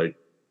really, like,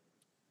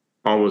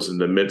 almost in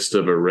the midst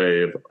of a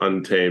rave,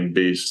 untamed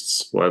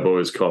beasts, what I've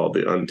always called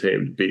the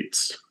untamed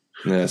beats.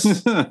 Yes.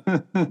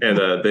 And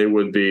they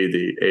would be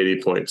the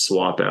 80-point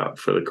swap out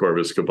for the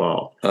Corvus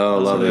Cabal. Oh,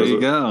 love it. There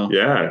you go.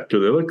 Yeah,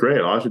 because they look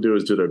great. All I have to do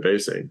is do their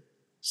basing.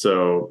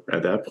 So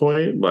at that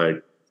point,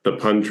 like, the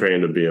pun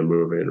train would be a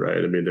moving, right?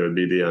 I mean, there would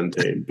be the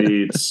untamed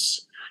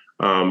beats.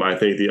 I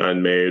think the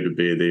unmade would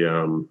be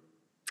the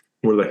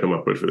what did I come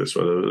up with for this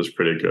one? It was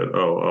pretty good.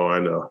 Oh, I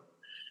know.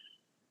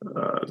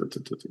 Is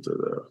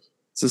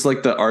this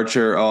like the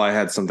Archer? Oh, I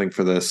had something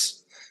for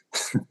this.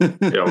 Yeah.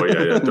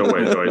 Don't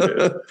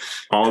wait.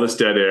 All this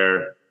dead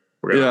air.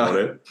 We're gonna own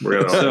it.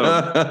 We're gonna own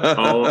it.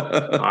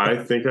 Oh,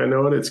 I think I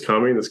know it. It's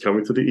coming. It's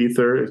coming to the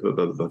ether.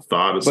 The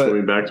thought is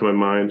swimming back to my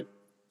mind.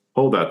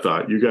 Hold that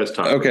thought. You guys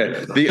talk.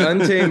 Okay. The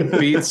Untamed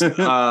Beats,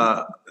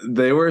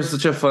 they were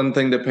such a fun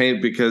thing to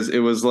paint, because it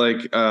was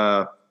like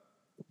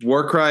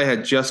Warcry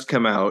had just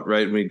come out,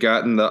 right? And we'd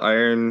gotten the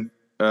Iron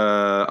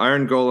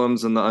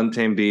Golems and the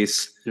Untamed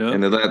Beasts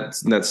into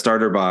that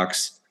starter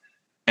box.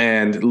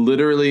 And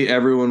literally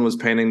everyone was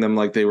painting them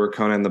like they were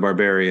Conan the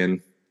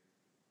Barbarian,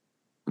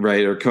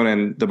 right? Or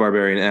Conan the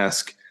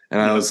Barbarian-esque.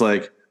 And I was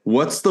like,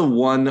 what's the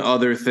one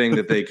other thing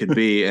that they could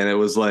be? And it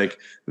was like,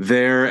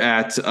 they're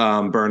at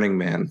Burning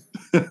Man.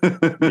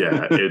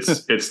 Yeah,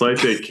 it's like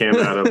they came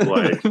out of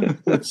like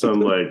some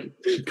like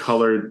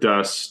colored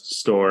dust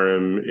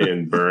storm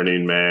in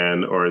Burning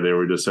Man, or they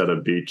were just at a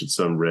beach at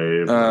some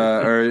rave.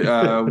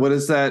 Or what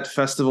is that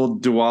festival?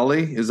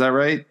 Diwali? Is that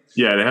right?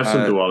 Yeah, they have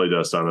some Diwali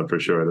dust on them for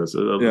sure. It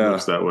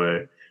looks that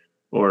way.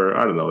 Or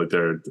I don't know, like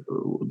they're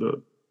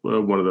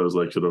one of those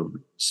like sort of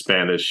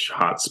Spanish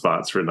hot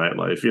spots for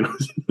nightlife.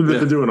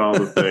 They're doing all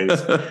the things,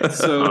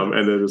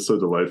 and they're just so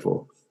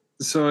delightful.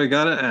 So I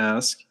gotta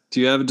ask, do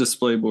you have a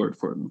display board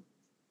for them?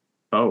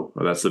 Oh,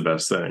 well, that's the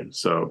best thing.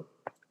 So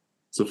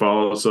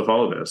follow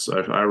this.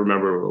 I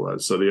remember what it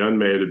was. So the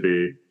unmade would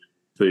be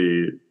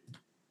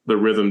the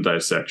rhythm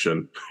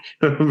dissection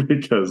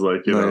because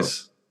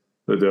nice.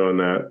 They're doing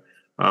that.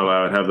 I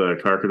would have the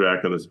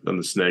Karkadak and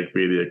the snake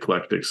be the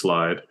eclectic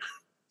slide.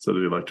 So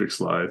the electric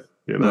slide,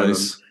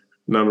 nice.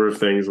 Number of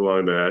things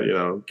along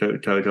that,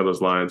 kind of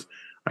those lines.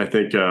 I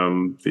think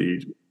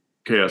the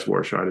Chaos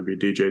Warshine would be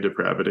DJ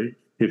Depravity.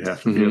 He'd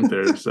have to be up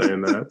there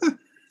saying that.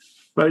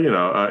 But,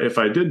 if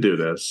I did do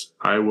this,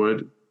 I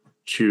would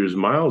choose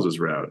Miles's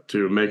route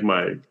to make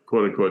my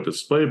quote unquote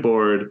display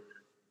board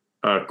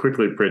a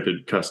quickly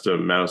printed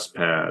custom mouse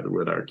pad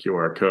with our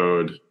QR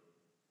code,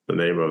 the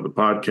name of the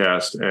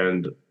podcast,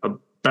 and a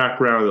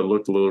background that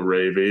looked a little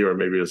ravey or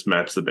maybe just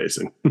matched the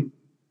basing.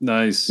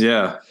 Nice.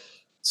 Yeah.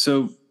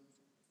 So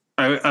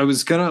I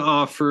was gonna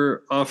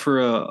offer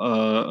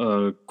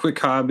a quick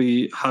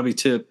hobby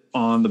tip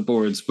on the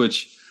boards,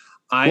 which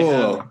I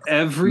have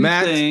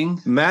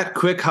everything. Matt,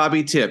 quick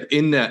hobby tip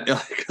in that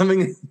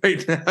coming in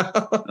right now.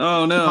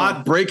 Oh no!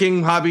 Hot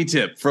breaking hobby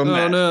tip from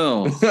Matt.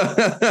 Oh no!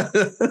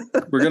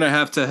 We're gonna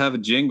have to have a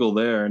jingle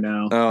there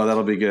now. Oh,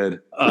 that'll be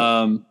good.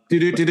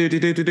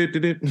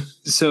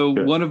 So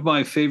one of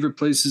my favorite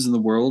places in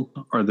the world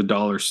are the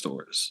dollar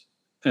stores,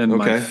 and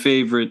my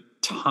favorite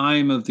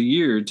time of the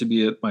year to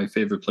be at my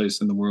favorite place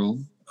in the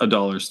world, a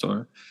dollar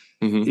store,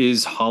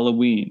 is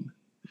Halloween.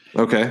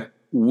 Okay.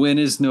 When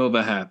is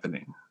Nova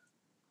happening?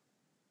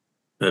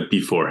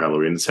 Before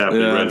Halloween. It's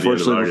happening right at the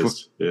end of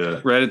August.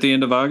 Yeah. Right at the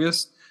end of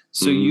August?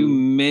 So you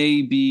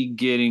may be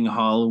getting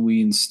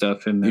Halloween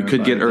stuff in there. You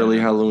could get early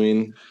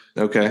Halloween.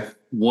 Okay.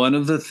 One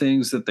of the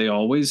things that they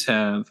always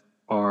have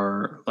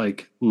are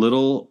like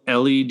little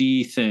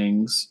LED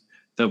things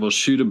that will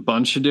shoot a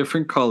bunch of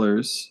different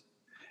colors.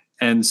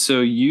 And so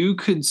you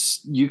get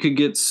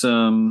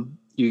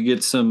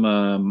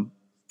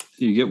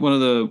one of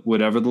the,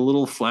 whatever the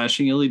little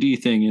flashing LED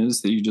thing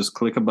is that you just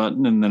click a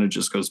button and then it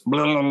just goes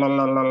blah, blah, blah,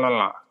 blah, blah,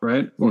 blah,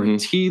 right? Or a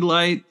tea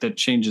light that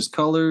changes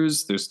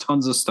colors. There's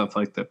tons of stuff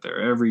like that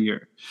there every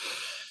year.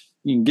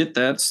 You can get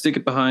that, stick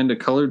it behind a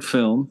colored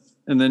film,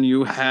 and then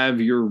you have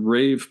your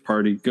rave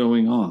party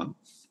going on.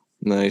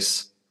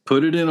 Nice.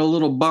 Put it in a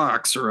little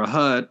box or a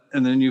hut,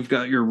 and then you've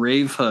got your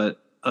rave hut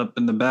up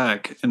in the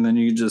back. And then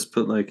you just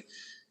put like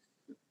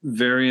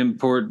very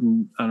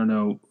important, I don't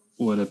know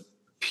what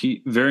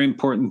very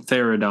important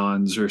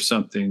Therodons or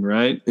something,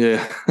 right?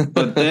 Yeah.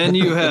 But then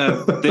you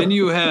have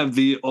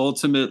the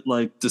ultimate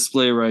like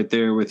display right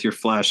there with your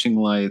flashing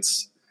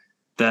lights.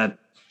 That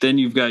then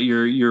you've got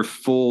your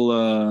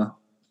full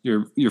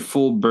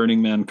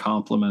Burning Man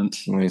complement.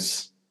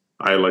 Nice.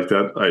 I like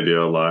that idea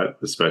a lot,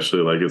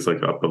 especially like it's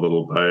like up a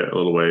little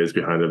ways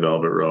behind the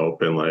velvet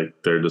rope, and like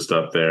they're just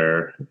up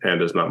there, and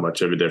there's not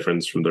much of a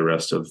difference from the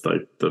rest of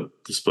like the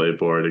display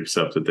board,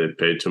 except that they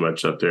paid too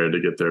much up there to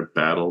get their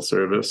battle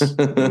service.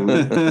 There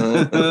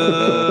you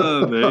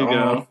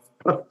go.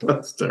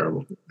 That's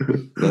terrible.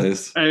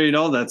 Nice. I mean,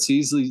 all that's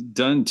easily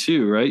done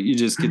too, right? You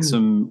just get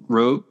some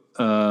rope,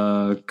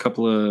 a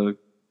couple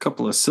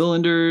of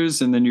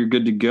cylinders, and then you're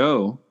good to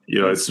go.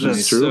 It's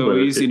just true, so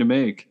easy to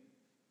make.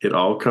 It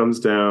all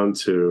comes down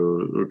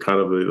to kind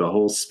of the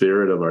whole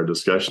spirit of our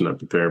discussion of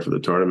preparing for the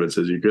tournaments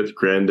is you get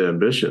grand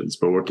ambitions,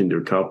 but what can you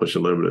accomplish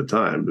in limited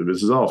time?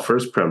 This is all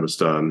first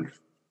premised on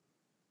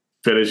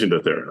finishing the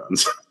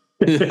Therodons.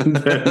 And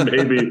then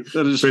maybe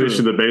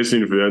finishing the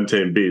basing for the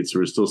Untamed Beats.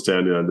 We're still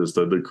standing on just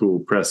the cool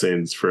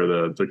pressings for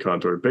the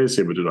contoured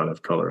basing, but do not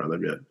have color on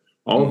them yet.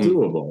 All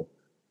doable,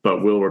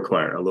 but will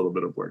require a little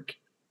bit of work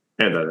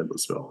and that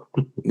endless spell.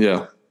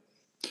 Yeah.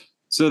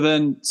 So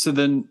then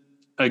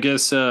I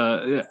guess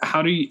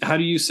how do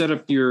you set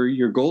up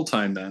your goal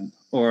time then,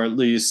 or at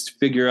least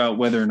figure out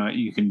whether or not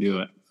you can do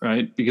it,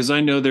 right? Because I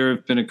know there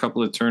have been a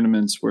couple of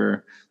tournaments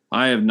where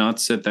I have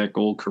not set that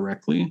goal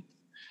correctly,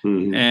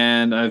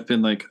 and I've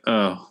been like,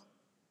 oh,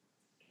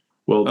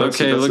 well,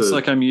 okay, looks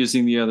like I'm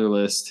using the other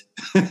list.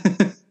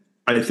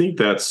 I think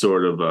that's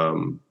sort of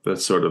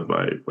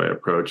my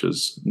approach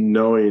is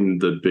knowing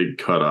the big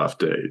cutoff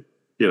date,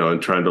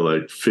 and trying to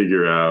like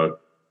figure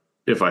out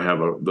if I have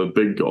the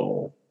big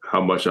goal, how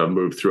much I've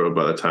moved through it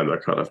by the time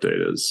that cutoff date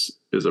is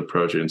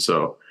approaching.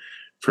 So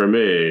for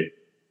me,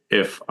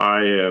 if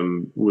I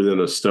am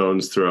within a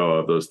stone's throw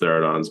of those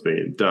Therodons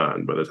being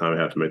done by the time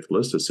I have to make the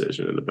list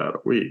decision in about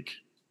a week,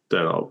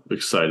 then I'll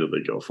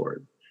excitedly go for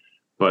it.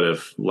 But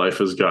if life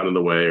has gotten in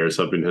the way or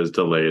something has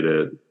delayed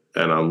it,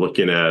 and I'm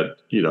looking at,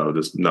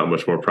 there's not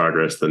much more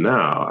progress than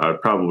now,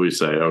 I'd probably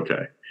say,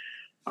 okay,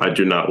 I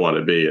do not want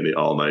to be in the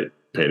all-night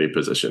painting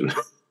position.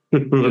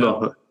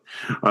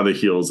 On the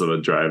heels of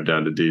a drive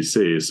down to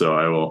DC. So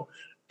I will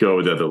go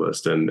with the other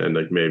list and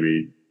like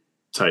maybe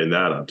tighten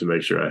that up to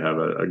make sure I have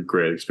a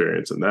great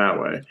experience in that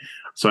way.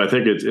 So I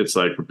think it's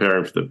like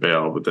preparing for the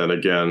bail, but then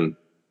again,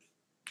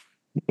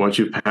 once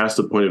you pass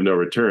the point of no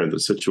return, the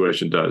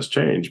situation does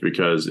change,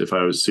 because if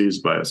I was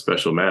seized by a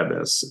special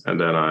madness and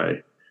then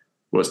I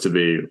was to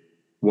be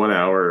 1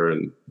 hour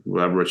and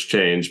whatever much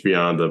change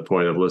beyond the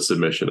point of list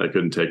submission, I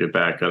couldn't take it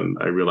back. And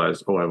I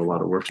realized, I have a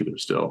lot of work to do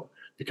still,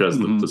 because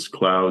the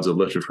clouds have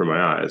lifted from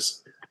my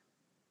eyes.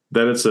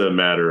 Then it's a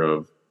matter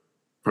of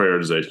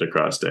prioritization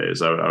across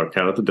days. I would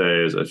count out the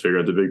days. I figure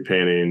out the big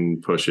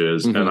painting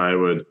pushes, and I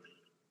would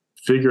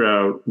figure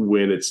out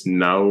when it's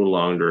no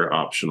longer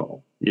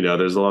optional.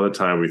 There's a lot of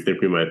time we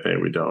think we might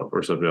think we don't,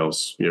 or something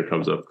else,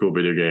 comes up, cool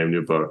video game,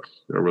 new book,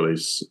 or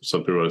release,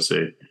 something we want to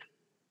see.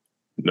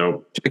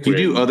 Nope. You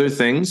do other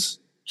things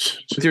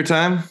with your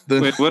time?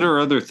 Wait, what are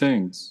other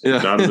things?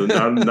 Yeah. Not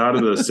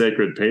in the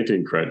sacred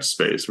painting crunch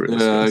space.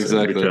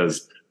 Exactly.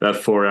 Because that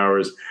 4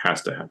 hours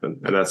has to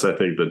happen. And that's, I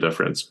think, the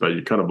difference. But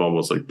you kind of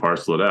almost like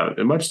parcel it out.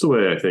 And much the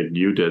way I think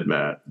you did,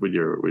 Matt, with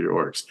your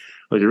orcs.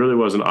 Like, it really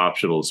wasn't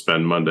optional to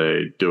spend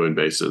Monday doing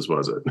bases,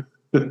 was it?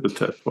 At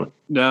that point.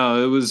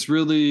 No, it was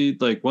really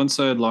like once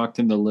I had locked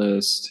in the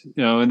list,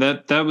 and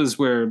that was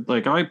where,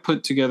 like, I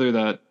put together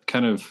that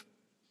kind of,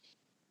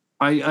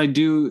 I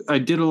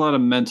did a lot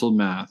of mental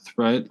math,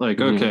 right?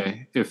 Like,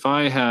 okay, if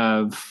I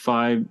have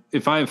 5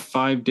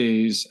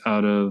 days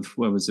out of,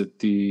 what was it,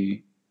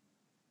 the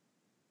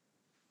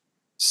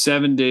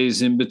 7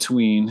 days in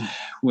between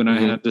when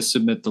I had to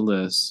submit the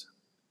list,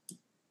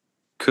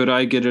 could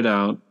I get it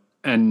out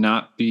and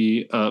not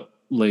be up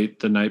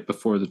late the night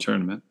before the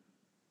tournament?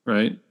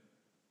 Right.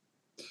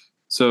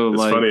 So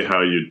it's funny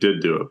how you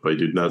did do it, but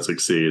you did not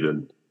succeed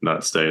in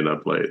not staying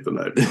up late the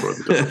night before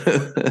the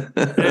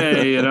tournament.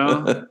 Hey,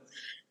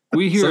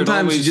 we here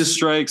sometimes Always just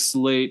Strikes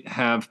Late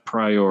have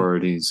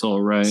priorities.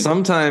 All right.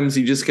 Sometimes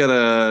you just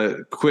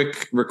gotta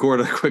record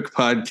a quick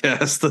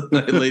podcast the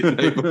late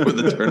night before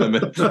the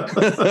tournament.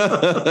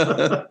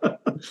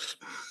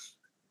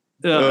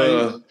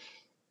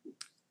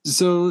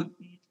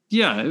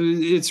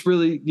 It's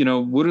really,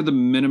 what are the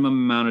minimum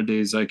amount of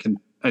days I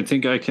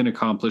think I can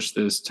accomplish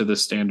this to the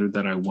standard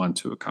that I want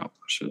to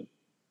accomplish it.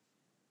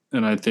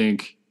 And I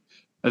think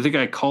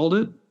I called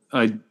it.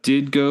 I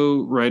did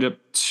go right up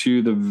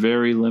to the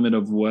very limit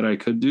of what I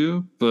could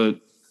do, but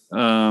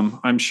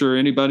I'm sure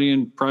anybody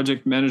in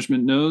project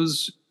management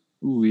knows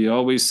we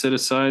always set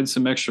aside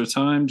some extra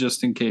time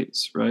just in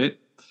case, right?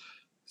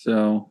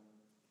 So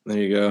there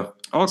you go.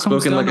 All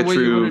comes down to what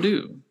you want to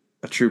do.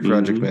 A true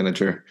project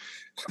manager.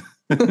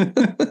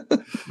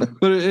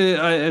 But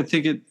I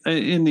think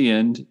in the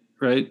end,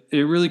 right,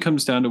 it really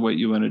comes down to what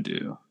you want to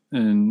do,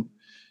 and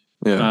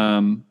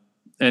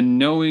and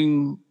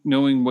knowing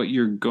what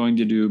you're going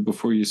to do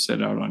before you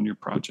set out on your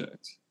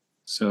project.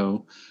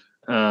 So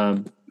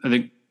I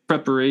think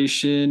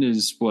preparation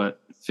is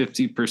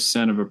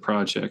 50% of a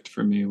project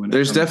for me.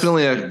 There's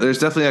definitely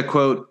a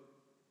quote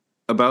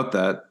about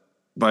that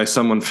by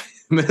someone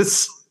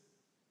famous.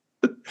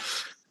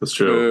 That's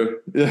true.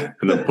 Yeah,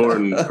 an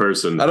important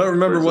person. I don't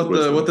remember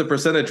what the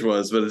percentage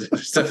was, but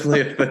it's definitely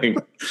a thing.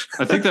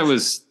 I think that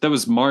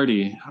was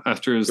Marty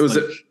after his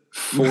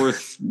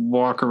fourth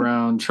walk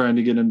around trying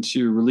to get him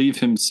to relieve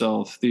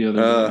himself the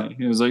other day.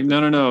 He was like,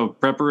 no,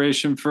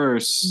 preparation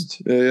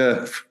first.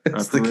 Yeah,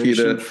 that's the key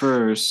to it.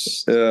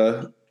 First.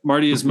 Yeah,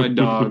 Marty is my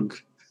dog.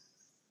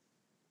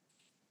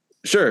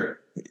 Sure.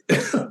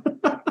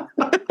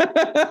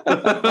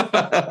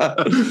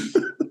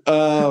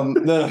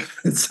 No,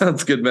 it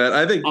sounds good, Matt.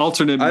 I think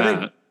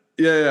Matt.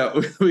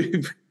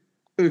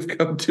 We've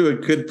come to a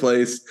good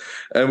place,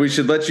 and we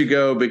should let you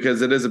go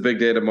because it is a big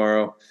day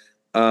tomorrow.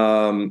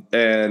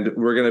 And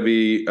we're going to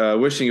be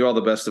wishing you all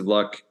the best of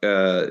luck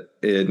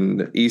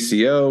in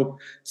ECO.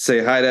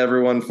 Say hi to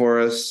everyone for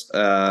us.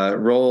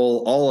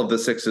 Roll all of the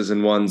 6s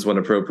and 1s when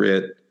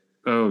appropriate.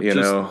 Oh,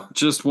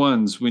 just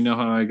ones. We know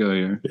how I go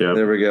here. Yeah,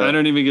 there we go. I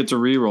don't even get to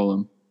re-roll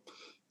them.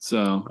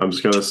 So I'm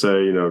just gonna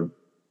say,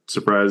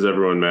 surprise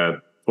everyone,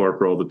 Matt. Pork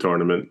roll the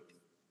tournament.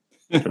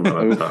 Come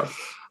on top.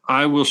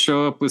 I will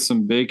show up with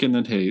some bacon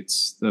that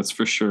hates. That's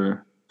for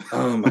sure.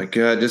 Oh my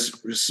god!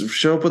 Just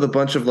show up with a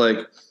bunch of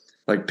like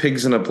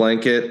pigs in a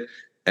blanket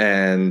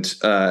and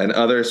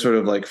other sort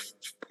of like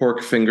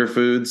pork finger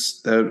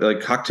foods,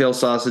 like cocktail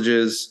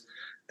sausages.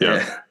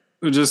 Yeah.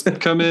 Just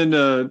come in.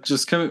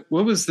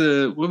 What was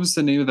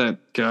the name of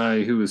that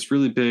guy who was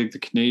really big? The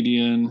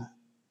Canadian,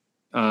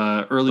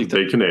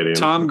 big Canadian.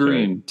 Tom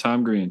Green.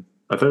 Tom Green.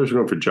 I thought he was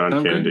going for John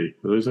Candy.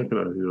 He wasn't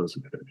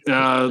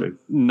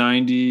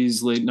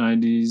 90s, late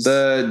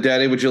 90s.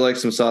 Daddy, would you like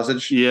some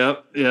sausage?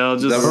 Yep. Yeah. I'll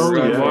just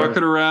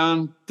walking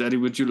around. Daddy,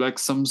 would you like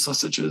some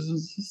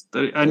sausages?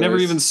 I never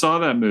even saw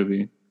that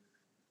movie.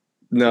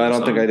 No, I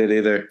don't think I did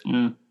either.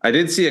 Yeah. I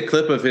did see a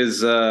clip of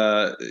his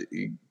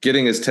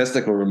getting his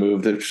testicle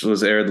removed, which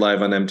was aired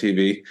live on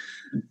MTV.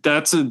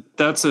 That's a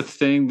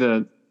thing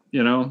that,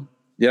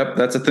 Yep,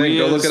 that's a thing.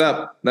 Go look it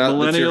up.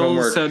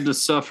 Millennials had to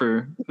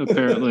suffer,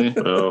 apparently.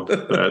 Well,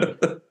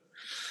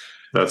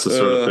 that's the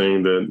sort of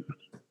thing that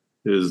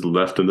is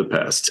left in the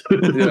past.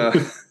 Yeah.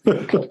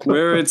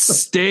 Where it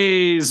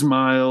stays,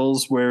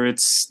 Miles, where it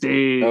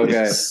stays.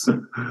 Okay.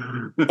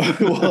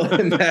 Well,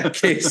 in that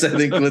case, I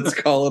think let's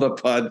call it a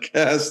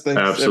podcast.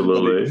 Thanks,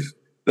 Absolutely.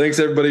 Thanks,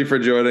 everybody, for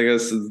joining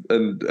us.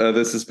 And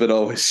this has been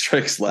Always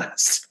Strikes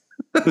Last.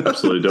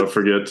 Absolutely. Don't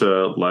forget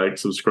to like,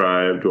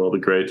 subscribe, do all the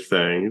great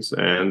things.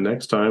 And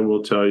next time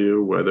we'll tell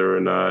you whether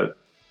or not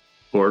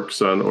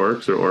orcs on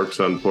orcs or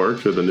orcs on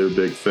porks are the new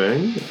big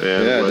thing.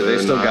 And do they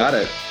still got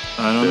it?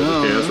 I don't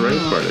know. Chaos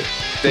Reigns party.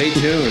 Stay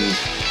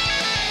tuned.